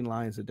 16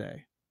 lies a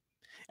day.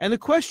 And the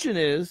question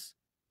is,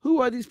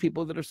 who are these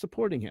people that are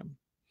supporting him?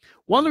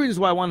 One of the reasons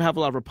why I want to have a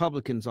lot of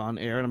Republicans on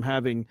air, and I'm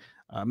having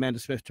Amanda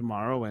Smith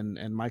tomorrow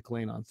and Mike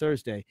Lane on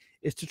Thursday,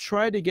 is to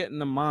try to get in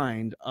the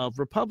mind of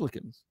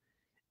Republicans.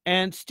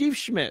 And Steve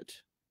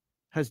Schmidt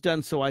has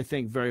done so, I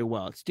think, very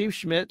well. Steve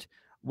Schmidt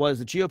was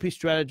the GOP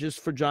strategist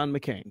for John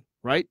McCain,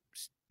 right?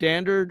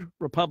 Standard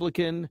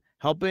Republican,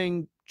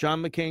 helping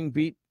John McCain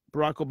beat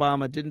Barack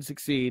Obama, didn't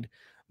succeed,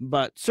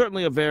 but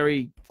certainly a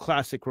very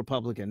classic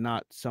Republican,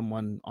 not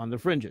someone on the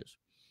fringes.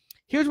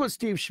 Here's what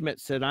Steve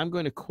Schmidt said. I'm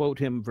going to quote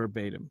him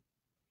verbatim.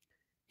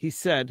 He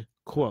said,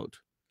 quote,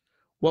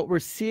 "What we're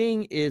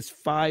seeing is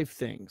 5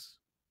 things.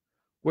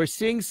 We're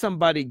seeing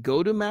somebody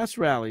go to mass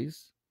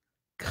rallies,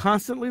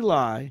 constantly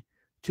lie,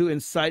 to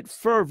incite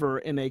fervor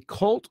in a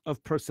cult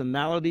of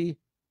personality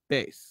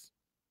base.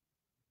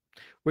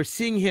 We're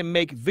seeing him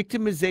make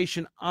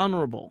victimization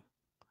honorable.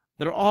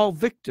 They're all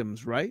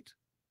victims, right?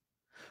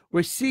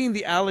 We're seeing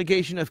the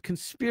allegation of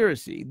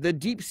conspiracy, the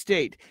deep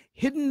state,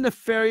 hidden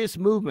nefarious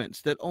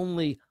movements that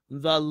only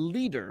the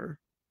leader,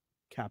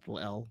 capital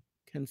L,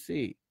 can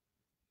see.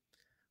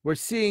 We're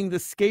seeing the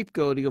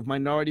scapegoating of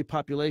minority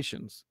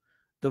populations,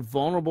 the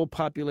vulnerable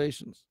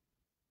populations.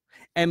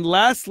 And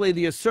lastly,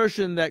 the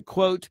assertion that,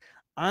 quote,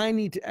 I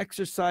need to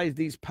exercise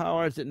these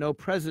powers that no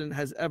president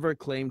has ever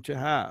claimed to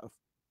have,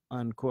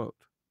 unquote.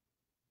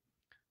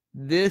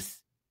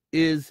 This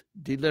is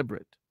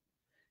deliberate.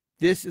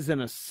 This is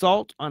an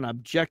assault on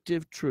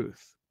objective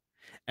truth.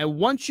 And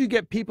once you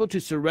get people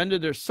to surrender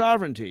their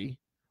sovereignty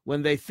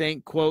when they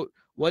think, quote,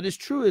 what is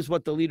true is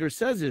what the leader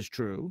says is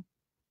true,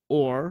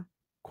 or,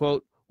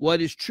 quote,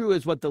 what is true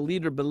is what the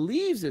leader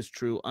believes is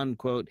true,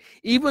 unquote,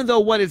 even though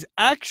what is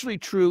actually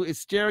true is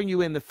staring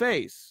you in the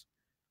face.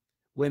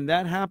 When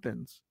that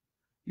happens,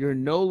 you're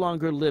no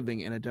longer living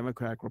in a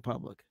democratic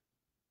republic.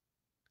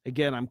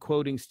 Again, I'm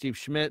quoting Steve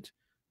Schmidt,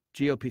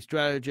 GOP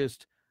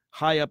strategist,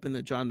 high up in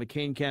the John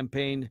McCain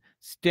campaign,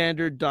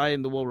 standard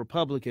die-in-the-wool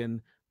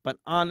Republican, but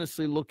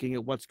honestly looking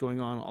at what's going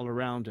on all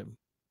around him.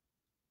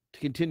 To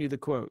continue the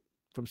quote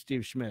from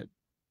Steve Schmidt,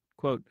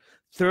 quote,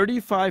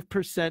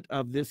 35%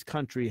 of this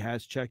country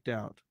has checked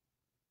out.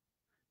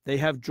 They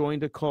have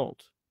joined a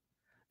cult.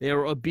 They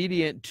are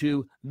obedient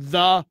to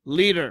the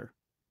leader,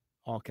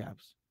 all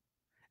caps.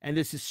 And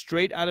this is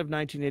straight out of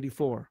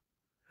 1984.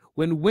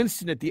 When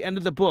Winston, at the end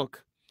of the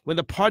book, when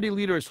the party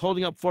leader is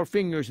holding up 4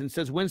 fingers and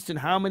says, Winston,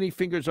 how many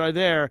fingers are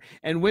there?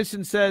 And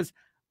Winston says,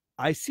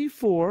 I see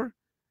 4.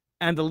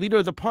 And the leader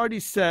of the party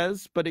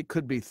says, but it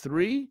could be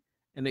 3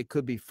 and it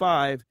could be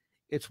 5.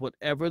 It's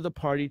whatever the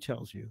party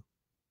tells you.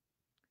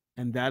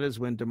 And that is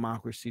when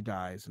democracy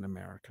dies in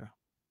America,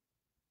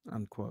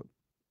 unquote.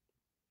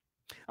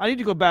 I need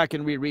to go back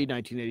and reread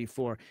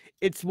 1984.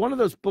 It's one of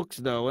those books,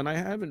 though, and I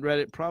haven't read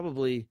it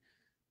probably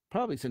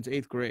since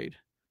 8th grade.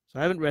 So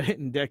I haven't read it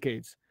in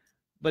decades.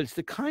 But it's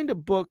the kind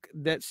of book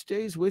that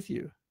stays with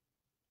you.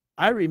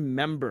 I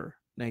remember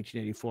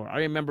 1984. I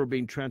remember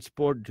being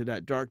transported to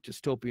that dark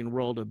dystopian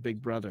world of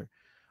Big Brother,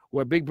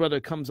 where Big Brother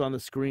comes on the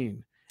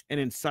screen and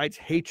incites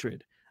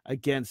hatred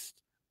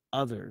against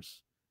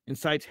others,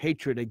 incites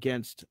hatred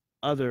against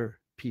other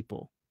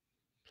people.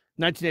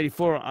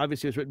 1984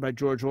 obviously was written by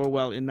George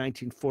Orwell in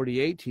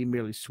 1948. He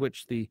merely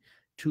switched the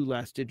two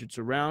last digits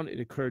around. It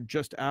occurred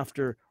just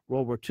after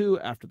World War II,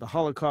 after the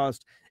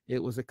Holocaust.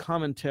 It was a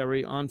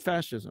commentary on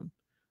fascism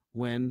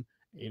when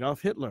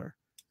Adolf Hitler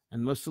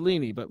and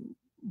Mussolini, but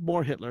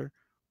more Hitler,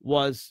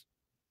 was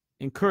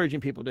encouraging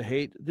people to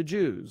hate the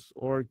Jews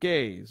or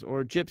gays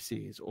or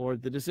gypsies or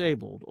the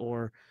disabled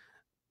or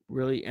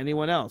really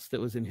anyone else that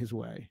was in his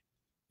way,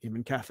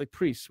 even Catholic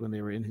priests when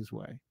they were in his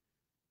way.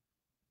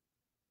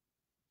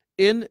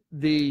 In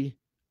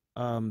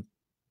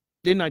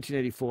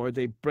 1984,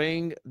 they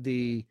bring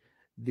the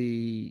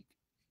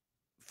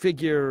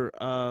figure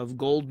of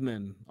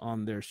Goldman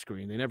on their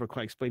screen. They never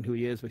quite explain who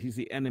he is, but he's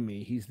the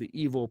enemy. He's the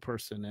evil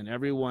person, and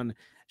everyone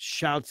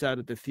shouts out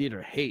at the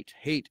theater, hate,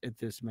 hate at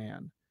this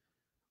man.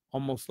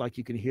 Almost like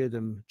you can hear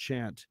them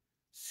chant,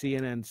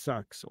 CNN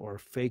sucks, or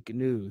fake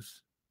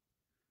news.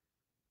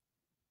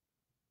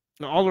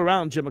 All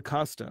around Jim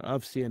Acosta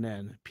of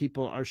CNN,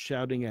 people are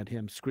shouting at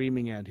him,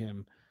 screaming at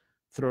him,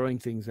 throwing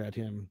things at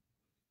him.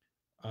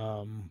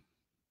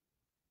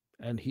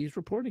 And he's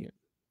reporting it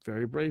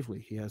very bravely.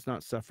 He has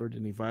not suffered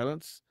any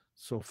violence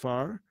so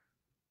far.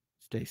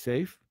 Stay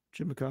safe,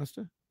 Jim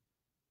Acosta.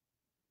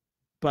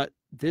 But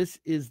this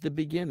is the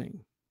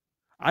beginning.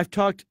 I've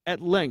talked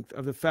at length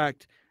of the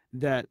fact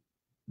that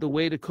the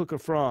way to cook a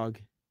frog,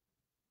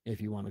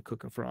 if you want to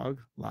cook a frog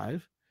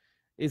live,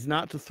 is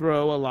not to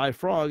throw a live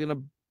frog in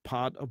a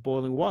pot of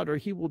boiling water.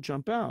 He will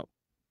jump out.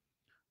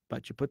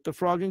 But you put the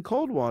frog in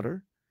cold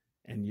water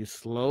and you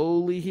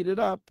slowly heat it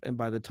up, and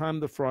by the time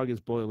the frog is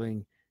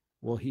boiling,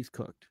 well, he's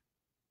cooked.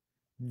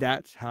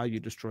 That's how you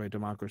destroy a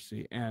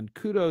democracy. And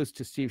kudos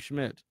to Steve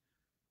Schmidt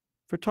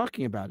for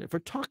talking about it, for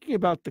talking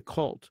about the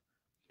cult.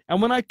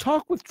 And when I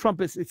talk with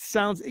Trumpists, it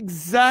sounds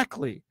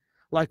exactly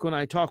like when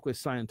I talk with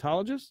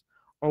Scientologists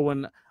or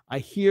when I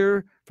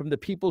hear from the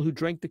people who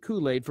drank the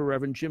Kool-Aid for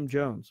Reverend Jim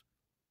Jones.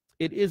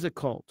 It is a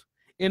cult.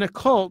 In a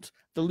cult,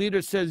 the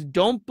leader says,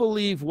 don't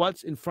believe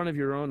what's in front of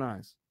your own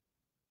eyes.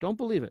 Don't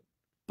believe it.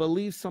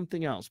 Believe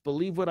something else.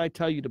 Believe what I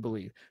tell you to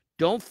believe.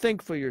 Don't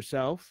think for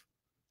yourself.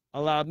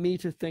 Allow me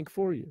to think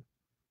for you.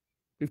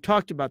 We've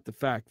talked about the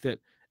fact that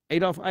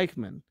Adolf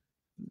Eichmann,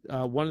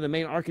 one of the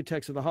main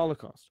architects of the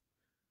Holocaust,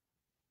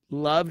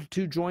 loved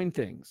to join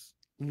things,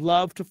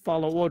 loved to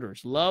follow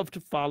orders, loved to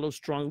follow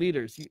strong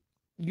leaders.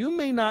 You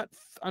may not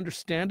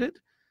understand it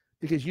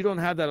because you don't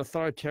have that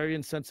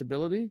authoritarian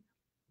sensibility.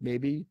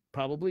 Maybe,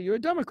 probably you're a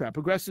Democrat.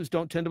 Progressives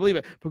don't tend to believe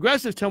it.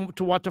 Progressives tend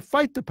to want to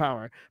fight the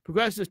power.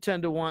 Progressives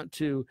tend to want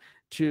to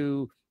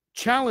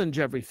challenge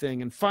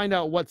everything and find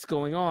out what's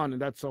going on. And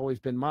that's always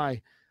been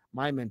my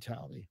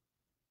mentality.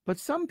 But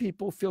some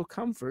people feel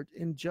comfort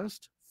in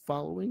just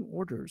following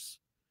orders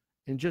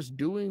and just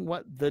doing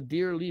what the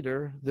dear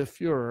leader, the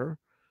Führer,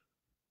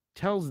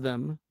 tells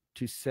them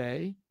to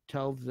say,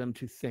 tells them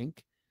to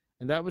think.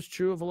 And that was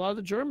true of a lot of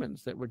the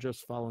Germans that were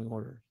just following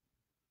orders.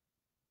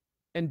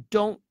 And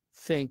don't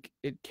think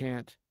it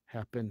can't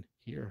happen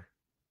here.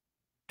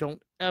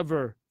 Don't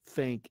ever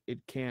think it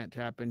can't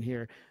happen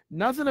here.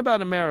 Nothing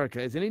about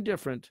America is any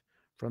different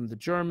from the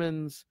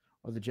Germans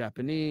or the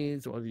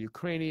Japanese or the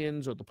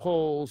Ukrainians or the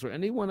Poles or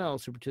anyone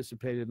else who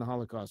participated in the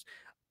Holocaust.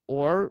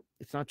 Or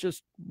it's not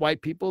just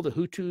white people, the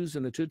Hutus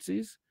and the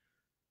Tutsis.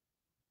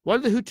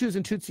 What did the Hutus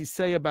and Tutsis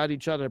say about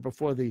each other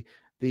before the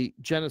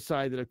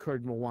genocide that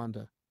occurred in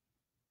Rwanda?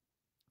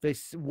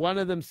 One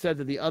of them said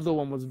that the other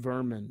one was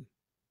vermin.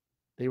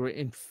 They were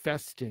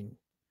infesting.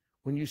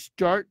 When you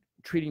start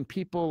treating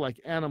people like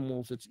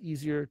animals, it's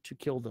easier to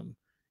kill them.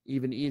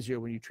 Even easier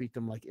when you treat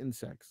them like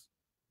insects.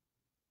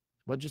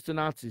 But just the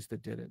Nazis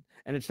that did it.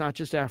 And it's not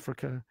just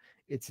Africa.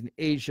 It's in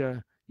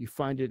Asia. You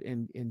find it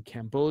in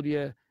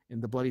Cambodia,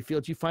 in the bloody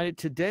fields. You find it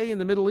today in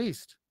the Middle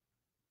East,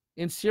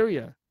 in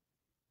Syria.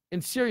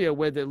 In Syria,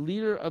 where the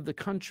leader of the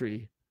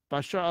country,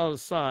 Bashar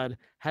al-Assad,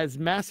 has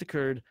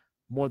massacred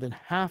more than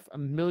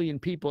 500,000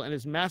 people and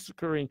is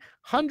massacring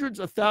hundreds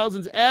of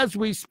thousands as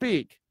we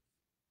speak.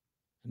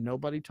 And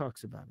nobody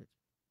talks about it.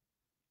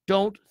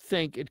 Don't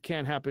think it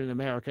can't happen in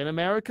America. In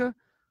America,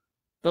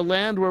 the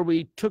land where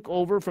we took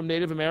over from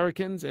Native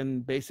Americans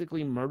and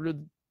basically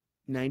murdered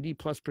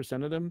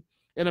 90+% of them.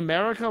 In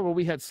America, where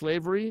we had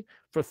slavery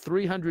for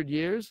 300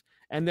 years,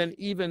 and then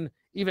even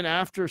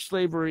after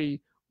slavery,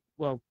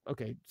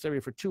 slavery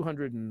for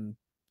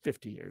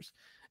 250 years.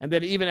 And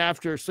then even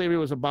after slavery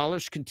was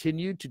abolished,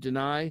 continued to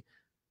deny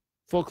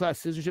full-class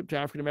citizenship to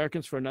African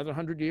Americans for another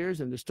 100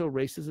 years, and there's still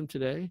racism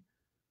today.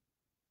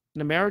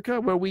 In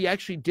America, where we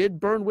actually did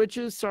burn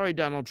witches, sorry,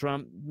 Donald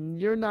Trump,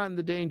 you're not in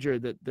the danger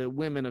that the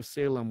women of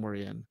Salem were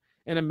in.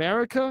 In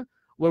America,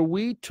 where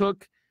we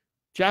took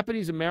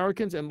Japanese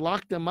Americans and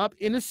locked them up,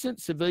 innocent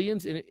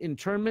civilians in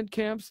internment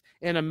camps.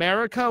 In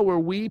America, where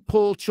we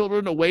pull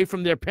children away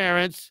from their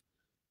parents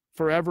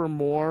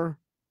forevermore.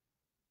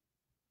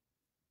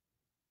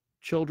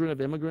 Children of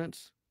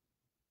immigrants,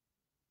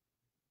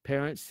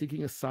 parents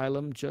seeking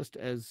asylum, just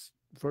as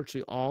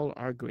virtually all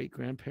our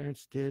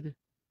great-grandparents did.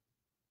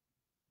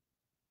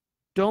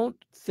 Don't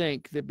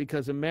think that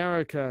because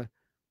America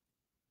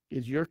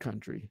is your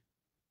country,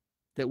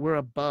 that we're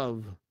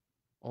above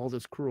all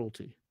this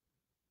cruelty.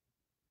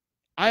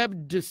 I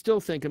just still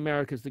think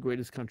America is the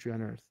greatest country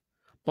on earth.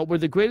 But we're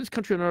the greatest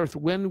country on earth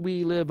when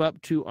we live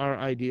up to our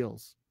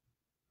ideals.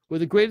 We're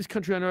the greatest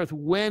country on earth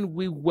when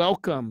we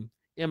welcome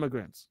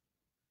immigrants.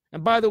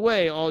 And by the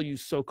way, all you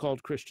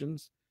so-called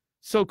Christians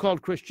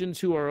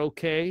who are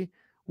okay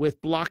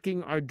with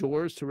blocking our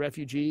doors to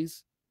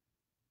refugees,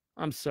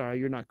 I'm sorry,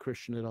 you're not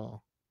Christian at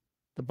all.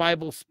 The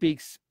Bible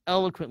speaks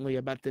eloquently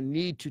about the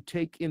need to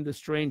take in the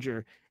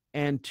stranger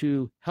and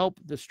to help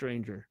the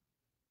stranger.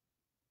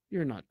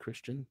 You're not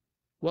Christian.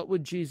 What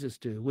would Jesus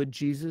do? Would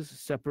Jesus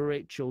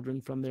separate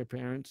children from their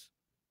parents?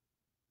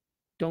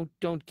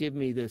 Don't give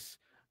me this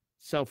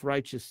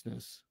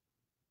self-righteousness.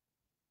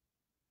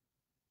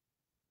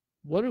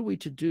 What are we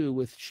to do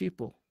with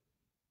sheeple?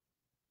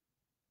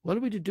 What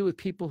are we to do with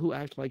people who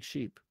act like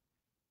sheep?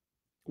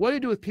 What do you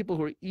do with people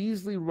who are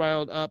easily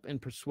riled up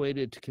and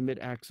persuaded to commit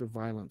acts of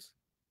violence?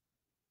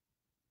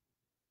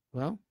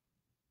 Well,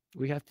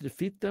 we have to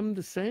defeat them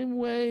the same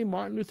way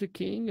Martin Luther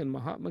King and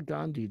Mahatma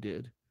Gandhi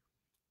did.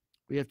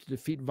 We have to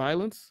defeat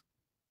violence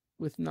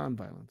with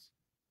nonviolence.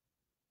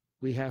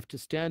 We have to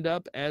stand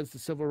up as the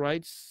civil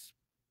rights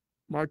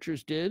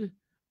marchers did,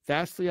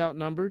 vastly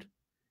outnumbered,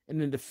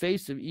 and in the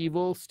face of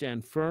evil,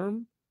 stand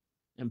firm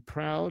and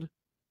proud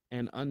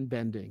and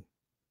unbending.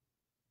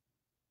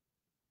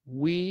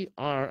 We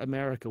are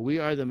America. We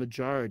are the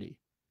majority.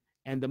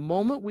 And the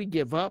moment we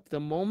give up, the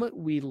moment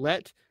we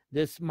let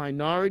this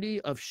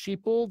minority of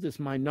sheeple, this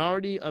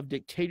minority of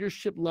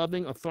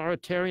dictatorship-loving,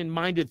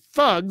 authoritarian-minded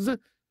thugs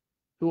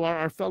who are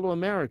our fellow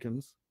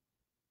Americans,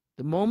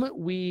 the moment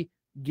we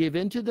give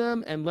in to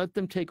them and let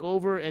them take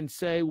over and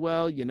say,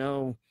 well, you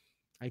know,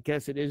 I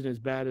guess it isn't as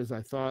bad as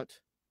I thought,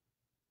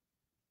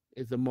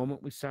 is the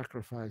moment we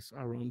sacrifice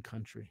our own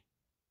country.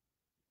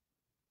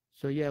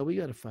 So yeah, we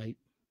got to fight.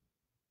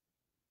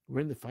 We're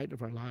in the fight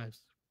of our lives.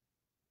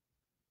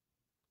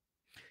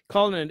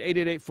 Call in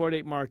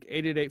 888-48-MARK,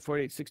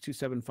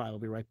 888-48-6275. I'll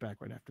be right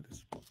back right after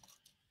this.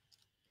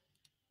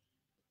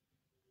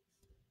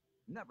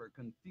 Never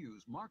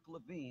confuse Mark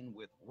Levine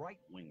with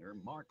right-winger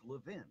Mark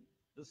Levin.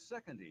 The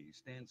second E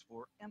stands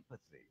for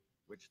empathy,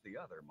 which the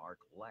other Mark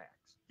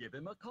lacks. Give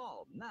him a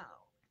call now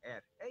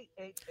at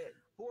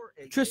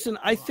 888-488. Tristan,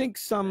 I think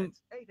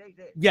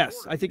yes,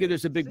 I think if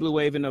there's a big blue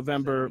wave in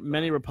November,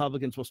 many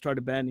Republicans will start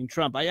abandoning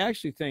Trump. I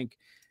actually think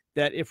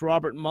that if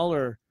Robert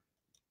Mueller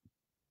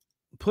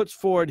puts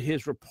forward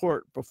his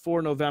report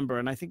before November,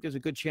 and I think there's a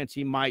good chance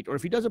he might, or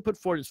if he doesn't put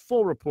forward his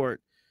full report,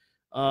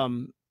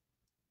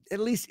 at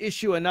least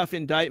issue enough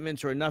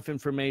indictments or enough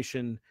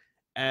information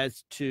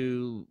as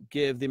to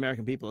give the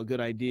American people a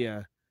good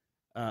idea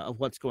of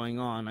what's going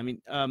on. I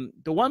mean,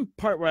 the one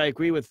part where I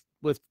agree with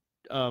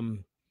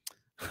Giuliani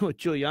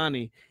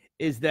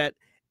is that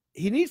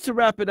he needs to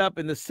wrap it up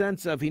in the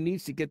sense of he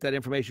needs to get that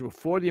information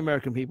before the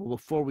American people,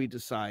 before we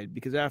decide,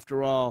 because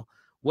after all,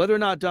 whether or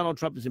not Donald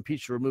Trump is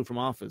impeached or removed from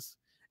office,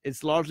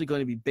 it's largely going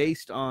to be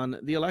based on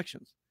the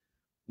elections.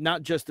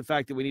 Not just the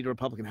fact that we need a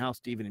Republican House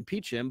to even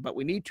impeach him, but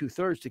we need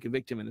 2/3 to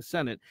convict him in the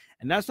Senate.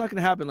 And that's not going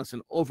to happen unless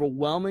an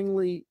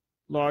overwhelmingly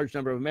large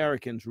number of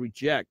Americans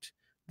reject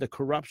the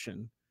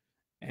corruption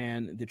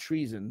and the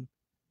treason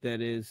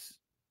that is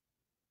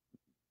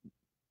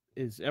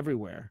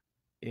everywhere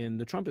in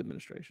the Trump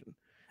administration.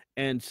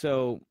 And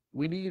so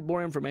we need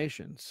more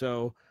information.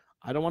 So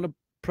I don't want to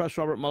press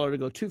Robert Mueller to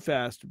go too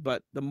fast,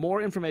 but the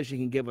more information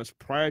he can give us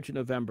prior to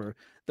November,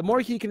 the more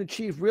he can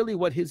achieve really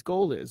what his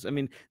goal is. I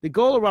mean, the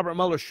goal of Robert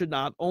Mueller should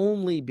not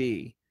only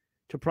be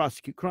to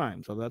prosecute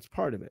crimes, although that's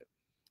part of it.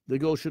 The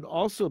goal should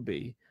also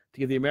be to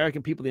give the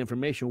American people the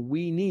information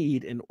we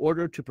need in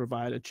order to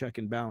provide a check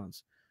and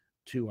balance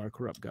to our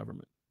corrupt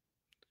government.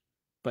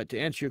 But to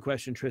answer your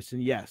question, Tristan,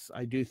 yes,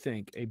 I do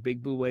think a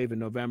big blue wave in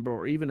November,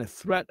 or even a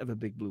threat of a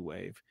big blue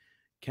wave,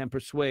 can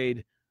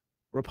persuade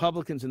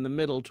Republicans in the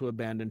middle to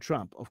abandon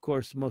Trump. Of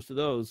course, most of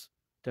those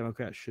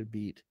Democrats should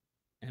beat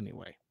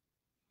anyway.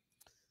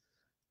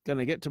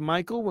 Gonna get to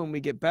Michael when we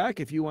get back.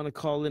 If you want to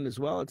call in as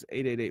well, it's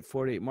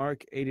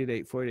 888-48-MARK,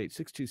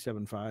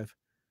 888-48-6275.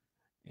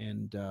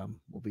 And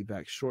we'll be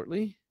back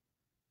shortly.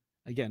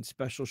 Again,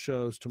 special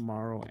shows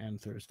tomorrow and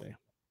Thursday.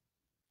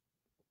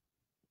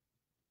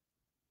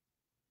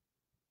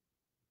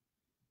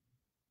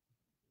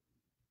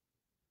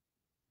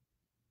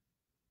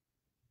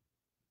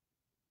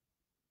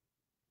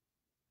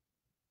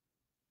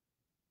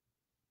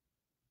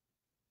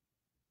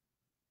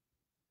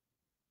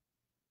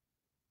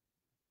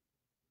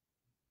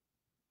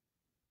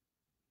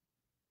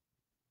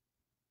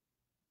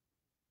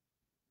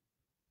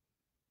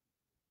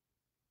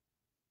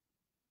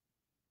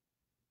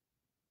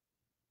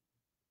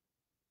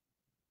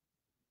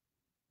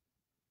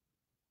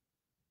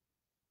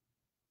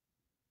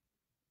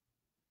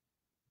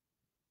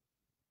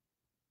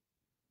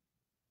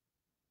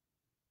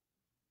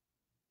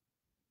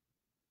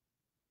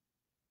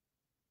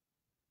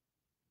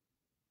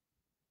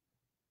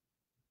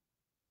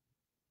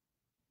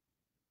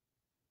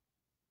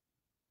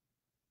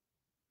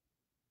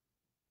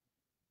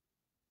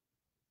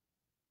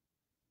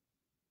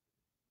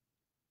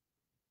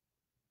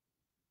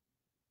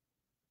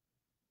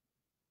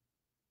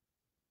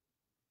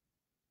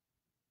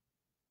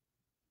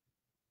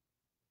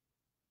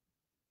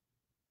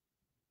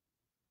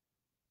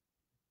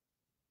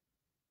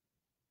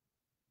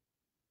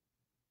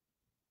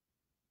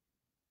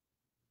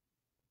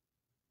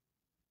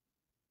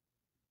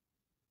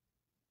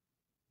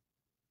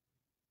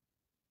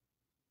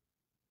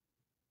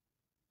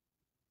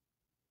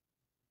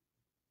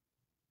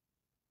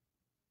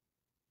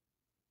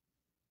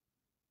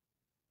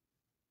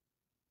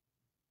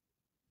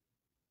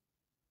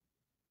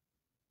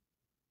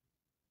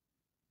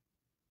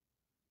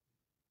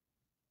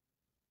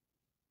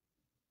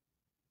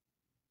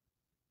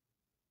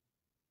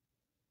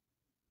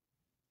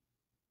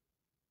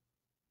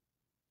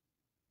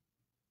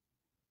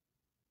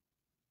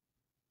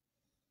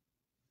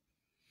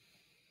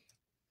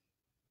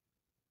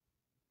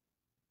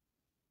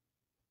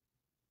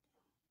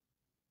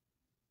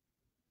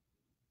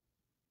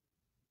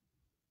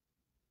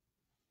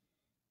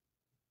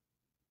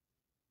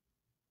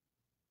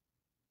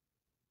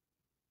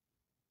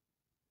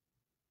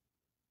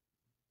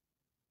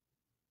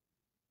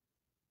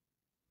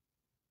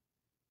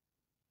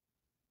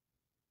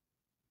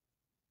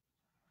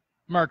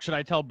 Mark, should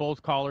I tell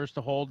both callers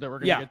to hold that we're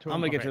going to Yeah, get to them?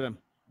 I'm going to get Okay. to them.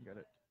 Got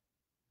it.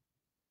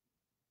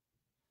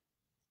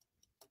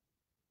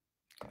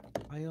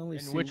 I only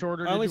In see, which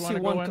order I did only you see want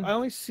to go one. in? I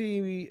only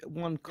see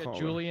one Yeah, caller.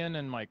 Julian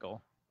and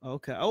Michael.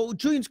 Okay. Oh,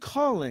 Julian's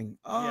calling.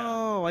 Yeah.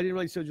 Oh, I didn't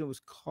realize Julian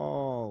was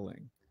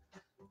calling.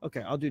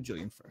 Okay, I'll do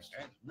Julian first.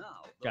 And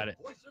now, the Got it.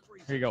 voice of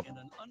reason Here you go. in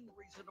an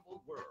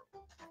unreasonable world,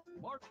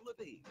 Mark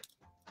Levine.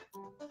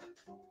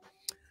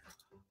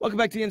 Welcome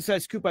back to the Inside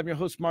Scoop. I'm your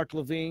host, Mark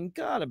Levine.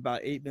 Got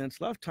about 8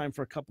 minutes left. Time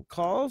for a couple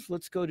calls.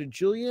 Let's go to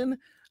Julian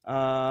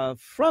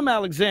from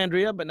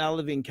Alexandria, but now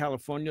living in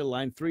California,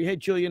 line 3. Hey,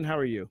 Julian, how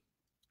are you?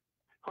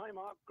 Hi,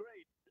 Mark. Great.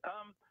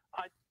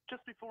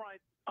 Just before I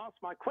ask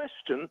my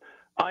question,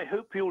 I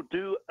hope you'll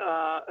do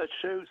a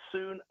show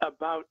soon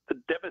about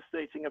the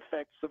devastating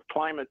effects of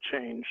climate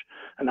change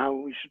and how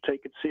we should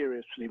take it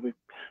seriously.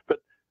 But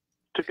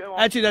to go on,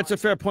 Actually, that's a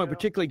fair point,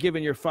 particularly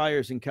given your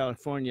fires in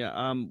California.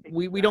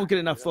 We don't get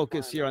enough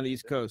focus here on the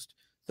East Coast.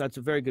 So that's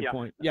a very good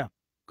point. Yeah,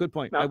 good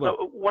point. Now, I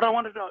will. what I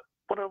wanted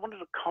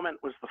to comment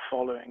was the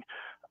following.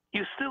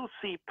 You still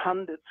see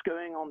pundits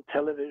going on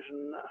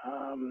television,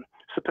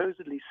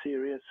 supposedly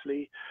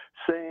seriously,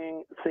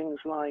 saying things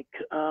like,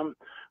 oh,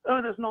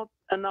 there's not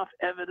enough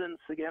evidence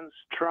against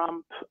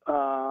Trump.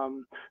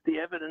 The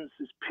evidence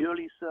is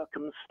purely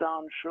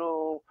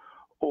circumstantial,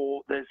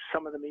 or there's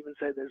some of them even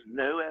say there's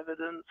no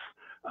evidence.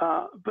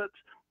 But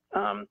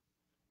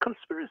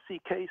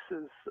conspiracy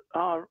cases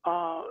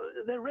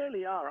there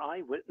rarely are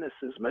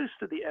eyewitnesses. Most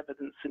of the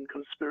evidence in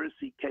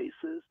conspiracy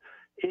cases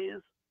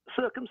is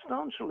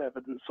circumstantial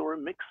evidence or a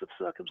mix of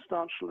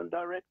circumstantial and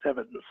direct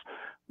evidence.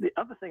 The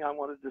other thing I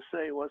wanted to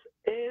say was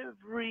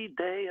every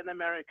day in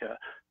America,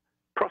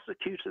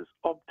 prosecutors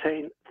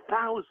obtain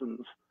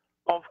thousands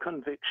of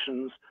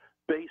convictions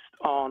based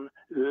on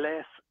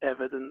less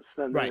evidence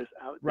than there is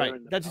out there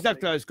in the That's public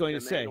exactly what I was going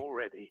to say.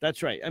 already.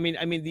 That's right. I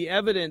mean, the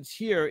evidence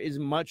here is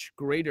much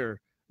greater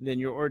than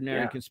your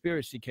ordinary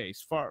conspiracy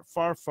case. Far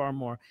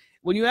more.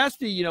 When you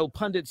ask me,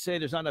 pundits say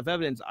there's not enough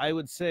evidence, I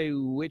would say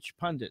which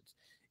pundits?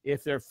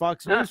 If they're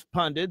Fox News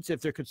pundits, if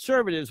they're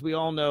conservatives, we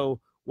all know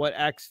what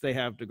axe they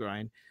have to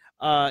grind,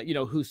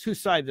 whose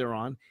side they're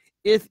on.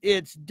 If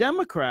it's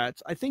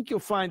Democrats, I think you'll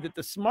find that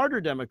the smarter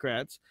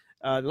Democrats,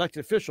 elected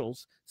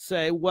officials,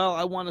 say, well,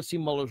 I want to see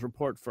Mueller's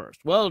report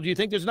first. Well, do you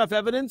think there's enough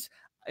evidence?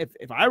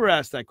 If I were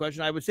asked that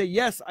question, I would say,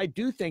 yes, I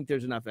do think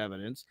there's enough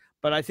evidence,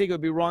 but I think it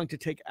would be wrong to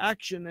take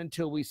action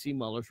until we see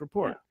Mueller's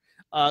report.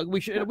 We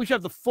should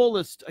have the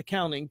fullest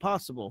accounting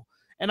possible.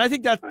 And I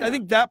think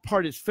that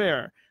part is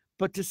fair.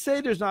 But to say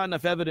there's not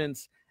enough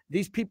evidence,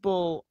 these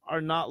people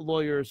are not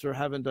lawyers or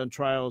haven't done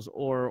trials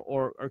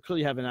or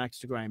clearly have an axe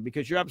to grind,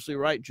 because you're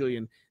absolutely right,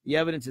 Julian. The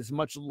evidence is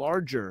much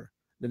larger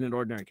than in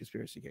ordinary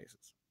conspiracy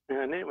cases.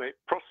 And anyway,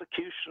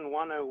 prosecution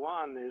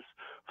 101 is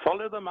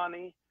follow the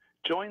money,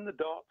 join the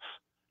dots,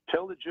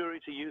 tell the jury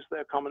to use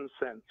their common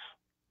sense.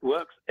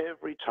 Works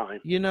every time.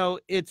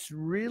 It's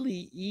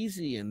really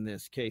easy in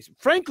this case.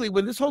 Frankly,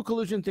 when this whole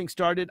collusion thing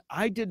started,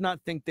 I did not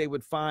think they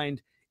would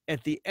find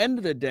at the end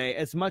of the day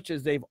as much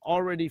as they've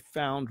already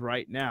found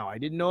right now. I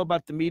didn't know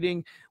about the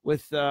meeting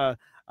with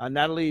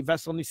Natalie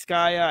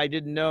Veselnitskaya. I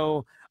didn't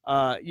know,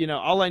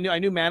 all I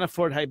knew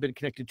Manafort had been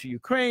connected to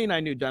Ukraine. I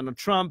knew Donald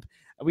Trump.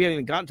 We haven't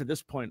even gotten to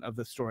this point of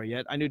the story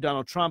yet. I knew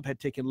Donald Trump had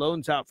taken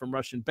loans out from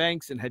Russian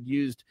banks and had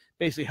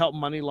basically helped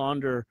money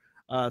launder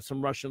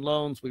some Russian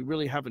loans. We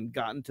really haven't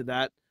gotten to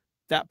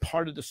that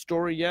part of the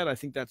story yet. I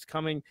think that's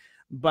coming.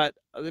 But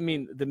I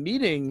mean, the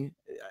meeting,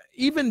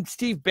 even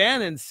Steve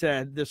Bannon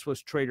said this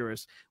was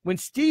traitorous. When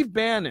Steve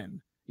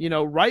Bannon,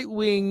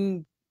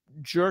 right-wing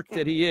jerk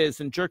that he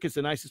is, and jerk is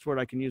the nicest word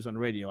I can use on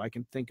radio. I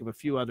can think of a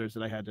few others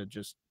that I had to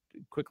just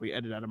quickly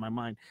edit out of my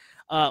mind.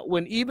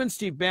 When even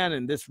Steve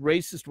Bannon, this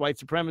racist white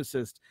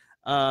supremacist,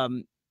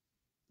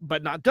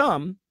 but not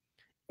dumb,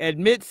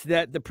 admits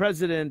that the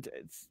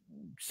president's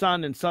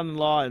son and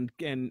son-in-law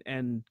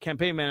and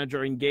campaign manager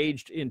are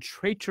engaged in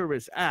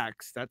traitorous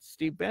acts. That's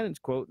Steve Bannon's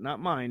quote,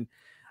 not mine.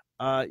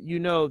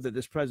 That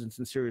this president's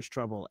in serious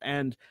trouble.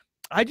 And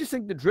I just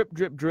think the drip,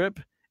 drip, drip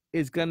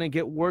is going to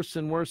get worse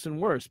and worse and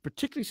worse,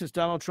 particularly since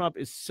Donald Trump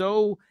is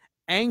so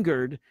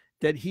angered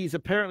that he's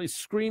apparently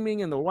screaming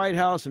in the White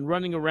House and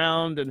running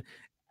around and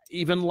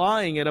even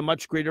lying at a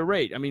much greater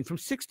rate. I mean, from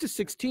 6 to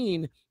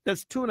 16,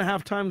 that's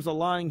 2.5 times the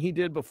lying he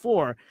did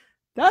before.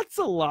 That's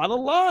a lot of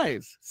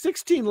lies.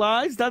 16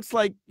 lies, that's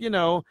like,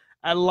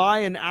 a lie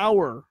an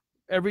hour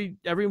every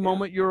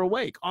moment you're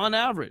awake, on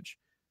average.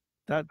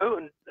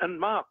 And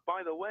Mark,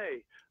 by the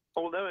way,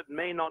 although it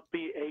may not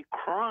be a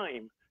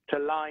crime to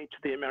lie to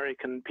the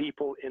American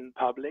people in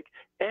public,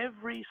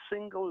 every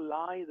single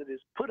lie that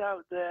is put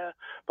out there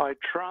by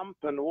Trump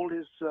and all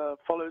his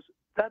followers,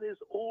 that is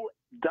all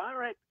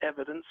direct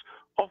evidence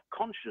of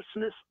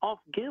consciousness of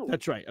guilt.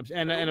 That's right.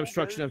 And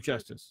obstruction of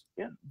justice.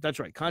 Yeah. That's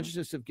right.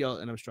 Consciousness of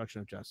guilt and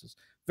obstruction of justice.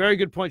 Very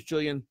good points,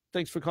 Julian.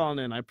 Thanks for calling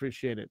in. I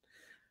appreciate it.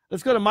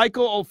 Let's go to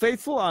Michael Old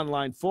Faithful on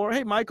line 4.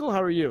 Hey, Michael,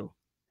 how are you?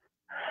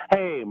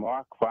 Hey,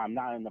 Mark. Well, I'm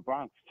not in the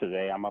Bronx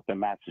today. I'm up in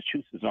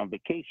Massachusetts on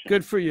vacation.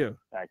 Good for you.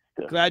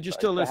 Glad you're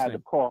still listening. I had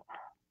to call.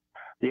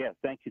 Yeah,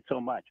 thank you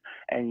so much.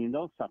 And you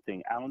know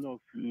something? I don't know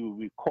if you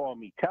recall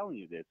me telling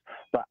you this,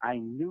 but I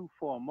knew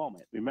for a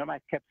moment. Remember, I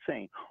kept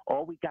saying,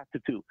 all we got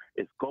to do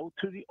is go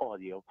to the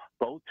audio,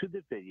 go to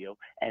the video,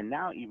 and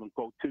now even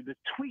go to the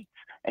tweets,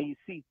 and you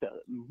see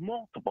the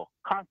multiple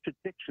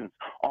contradictions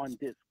on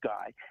this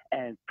guy,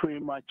 and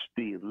pretty much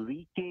the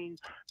leaking,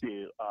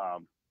 the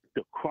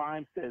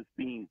crimes that's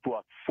being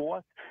brought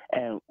forth,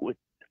 and with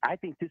I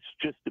think this is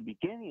just the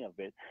beginning of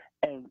it.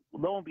 And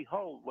lo and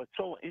behold, what's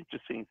so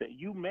interesting is that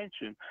you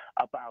mentioned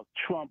about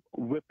Trump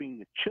ripping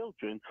the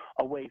children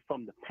away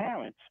from the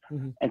parents.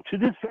 Mm-hmm. And to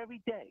this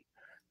very day,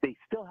 they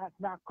still have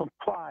not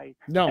complied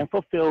No, and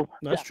fulfilled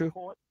that's that true.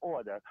 court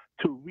order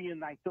to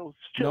reunite those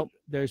Nope, children.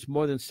 there's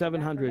more than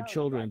 700 another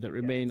children fact, that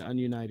remain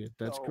ununited.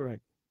 That's So-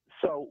 correct.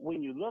 So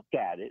when you look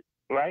at it,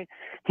 right,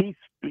 he's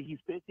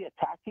busy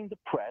attacking the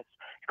press,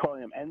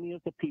 calling them enemy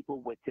of the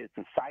people with his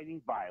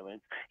inciting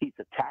violence. He's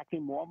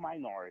attacking more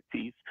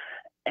minorities,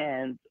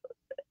 and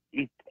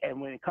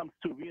when it comes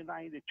to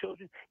reuniting the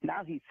children,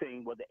 now he's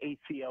saying, well, the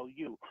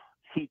ACLU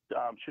he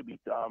should be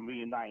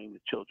reuniting the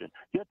children.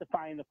 You have to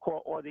find the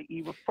court order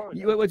even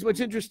further. What's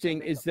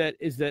interesting is that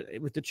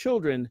with the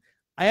children,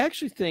 I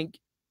actually think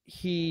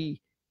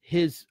he's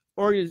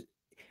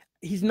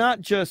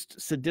not just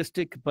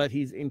sadistic, but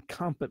he's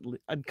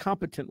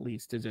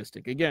incompetently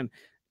sadistic. Again,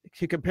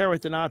 to compare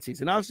with the Nazis.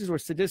 The Nazis were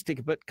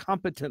sadistic, but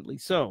competently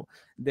so.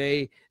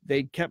 They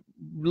kept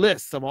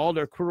lists of all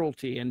their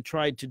cruelty and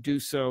tried to do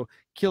so,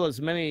 kill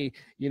as many,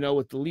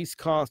 with the least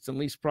cost and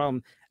least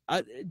problem.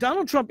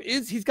 Donald Trump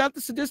he's got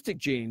the sadistic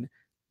gene,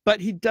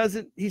 but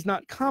he's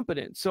not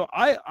competent. So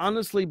I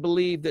honestly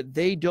believe that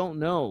they don't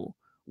know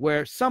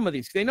where some of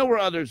these, they know where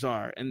others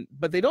are,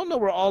 but they don't know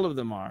where all of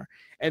them are.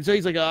 And so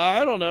he's like,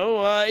 I don't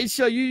know,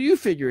 so you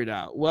figure it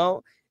out.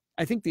 Well,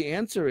 I think the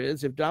answer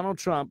is, if Donald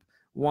Trump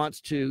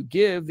wants to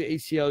give the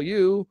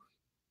ACLU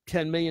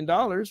 $10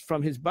 million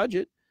from his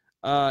budget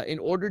in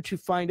order to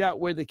find out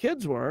where the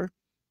kids were,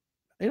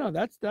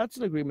 that's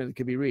an agreement that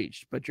could be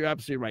reached. But you're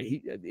absolutely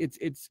right.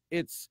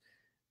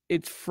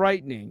 It's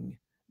frightening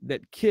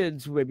that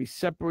kids may be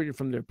separated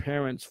from their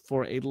parents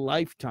for a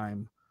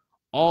lifetime,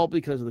 all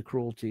because of the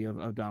cruelty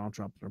of Donald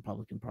Trump and the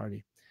Republican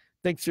Party.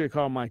 Thanks for your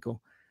call,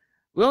 Michael.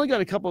 We only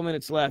got a couple of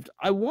minutes left.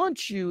 I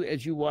want you,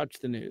 as you watch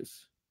the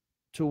news,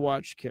 to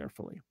watch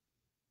carefully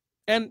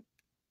and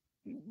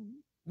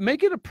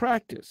make it a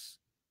practice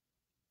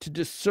to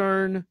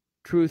discern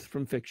truth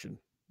from fiction.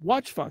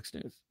 Watch Fox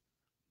News,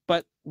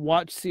 but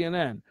watch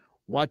CNN,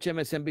 watch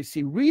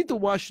MSNBC, read the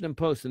Washington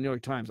Post and the New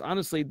York Times.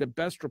 Honestly, the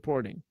best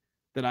reporting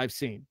that I've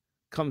seen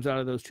comes out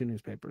of those two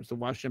newspapers, the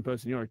Washington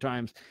Post and New York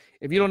Times.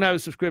 If you don't have a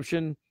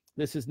subscription,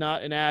 this is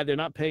not an ad. They're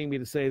not paying me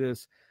to say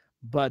this,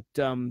 but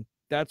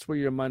that's where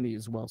your money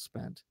is well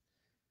spent.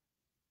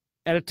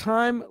 At a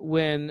time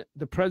when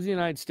the President of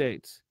the United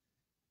States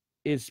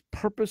is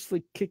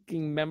purposely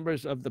kicking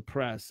members of the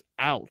press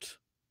out,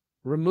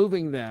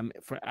 removing them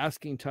for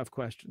asking tough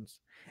questions,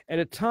 at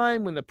a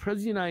time when the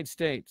President of the United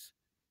States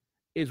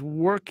is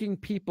working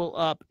people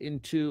up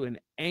into an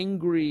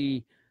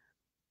angry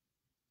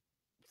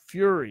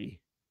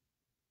fury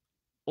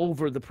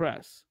over the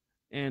press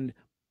and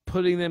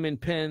putting them in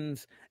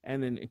pens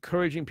and then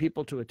encouraging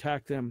people to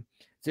attack them.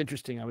 It's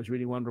interesting. I was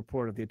reading one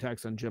report of the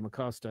attacks on Jim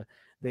Acosta.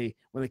 When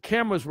the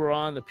cameras were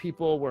on, the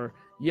people were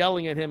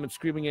yelling at him and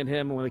screaming at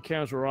him. And when the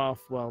cameras were off,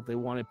 well, they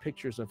wanted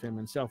pictures of him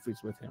and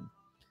selfies with him.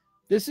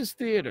 This is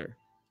theater,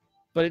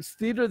 but it's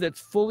theater that's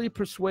fully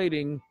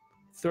persuading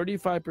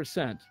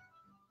 35%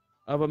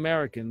 of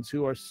Americans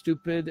who are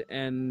stupid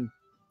and,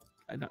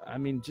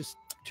 just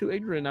too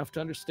ignorant enough to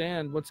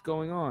understand what's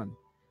going on.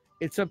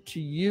 It's up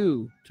to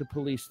you to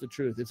police the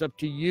truth. It's up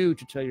to you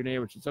to tell your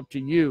neighbors. It's up to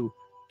you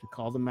to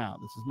call them out.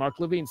 This is Mark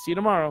Levine. See you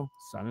tomorrow.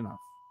 Signing off.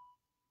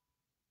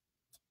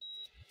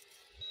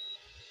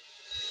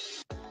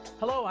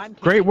 Hello, I'm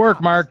Great Casey work,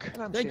 Fox. Mark.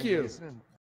 And I'm Thank Sam you. Jason, and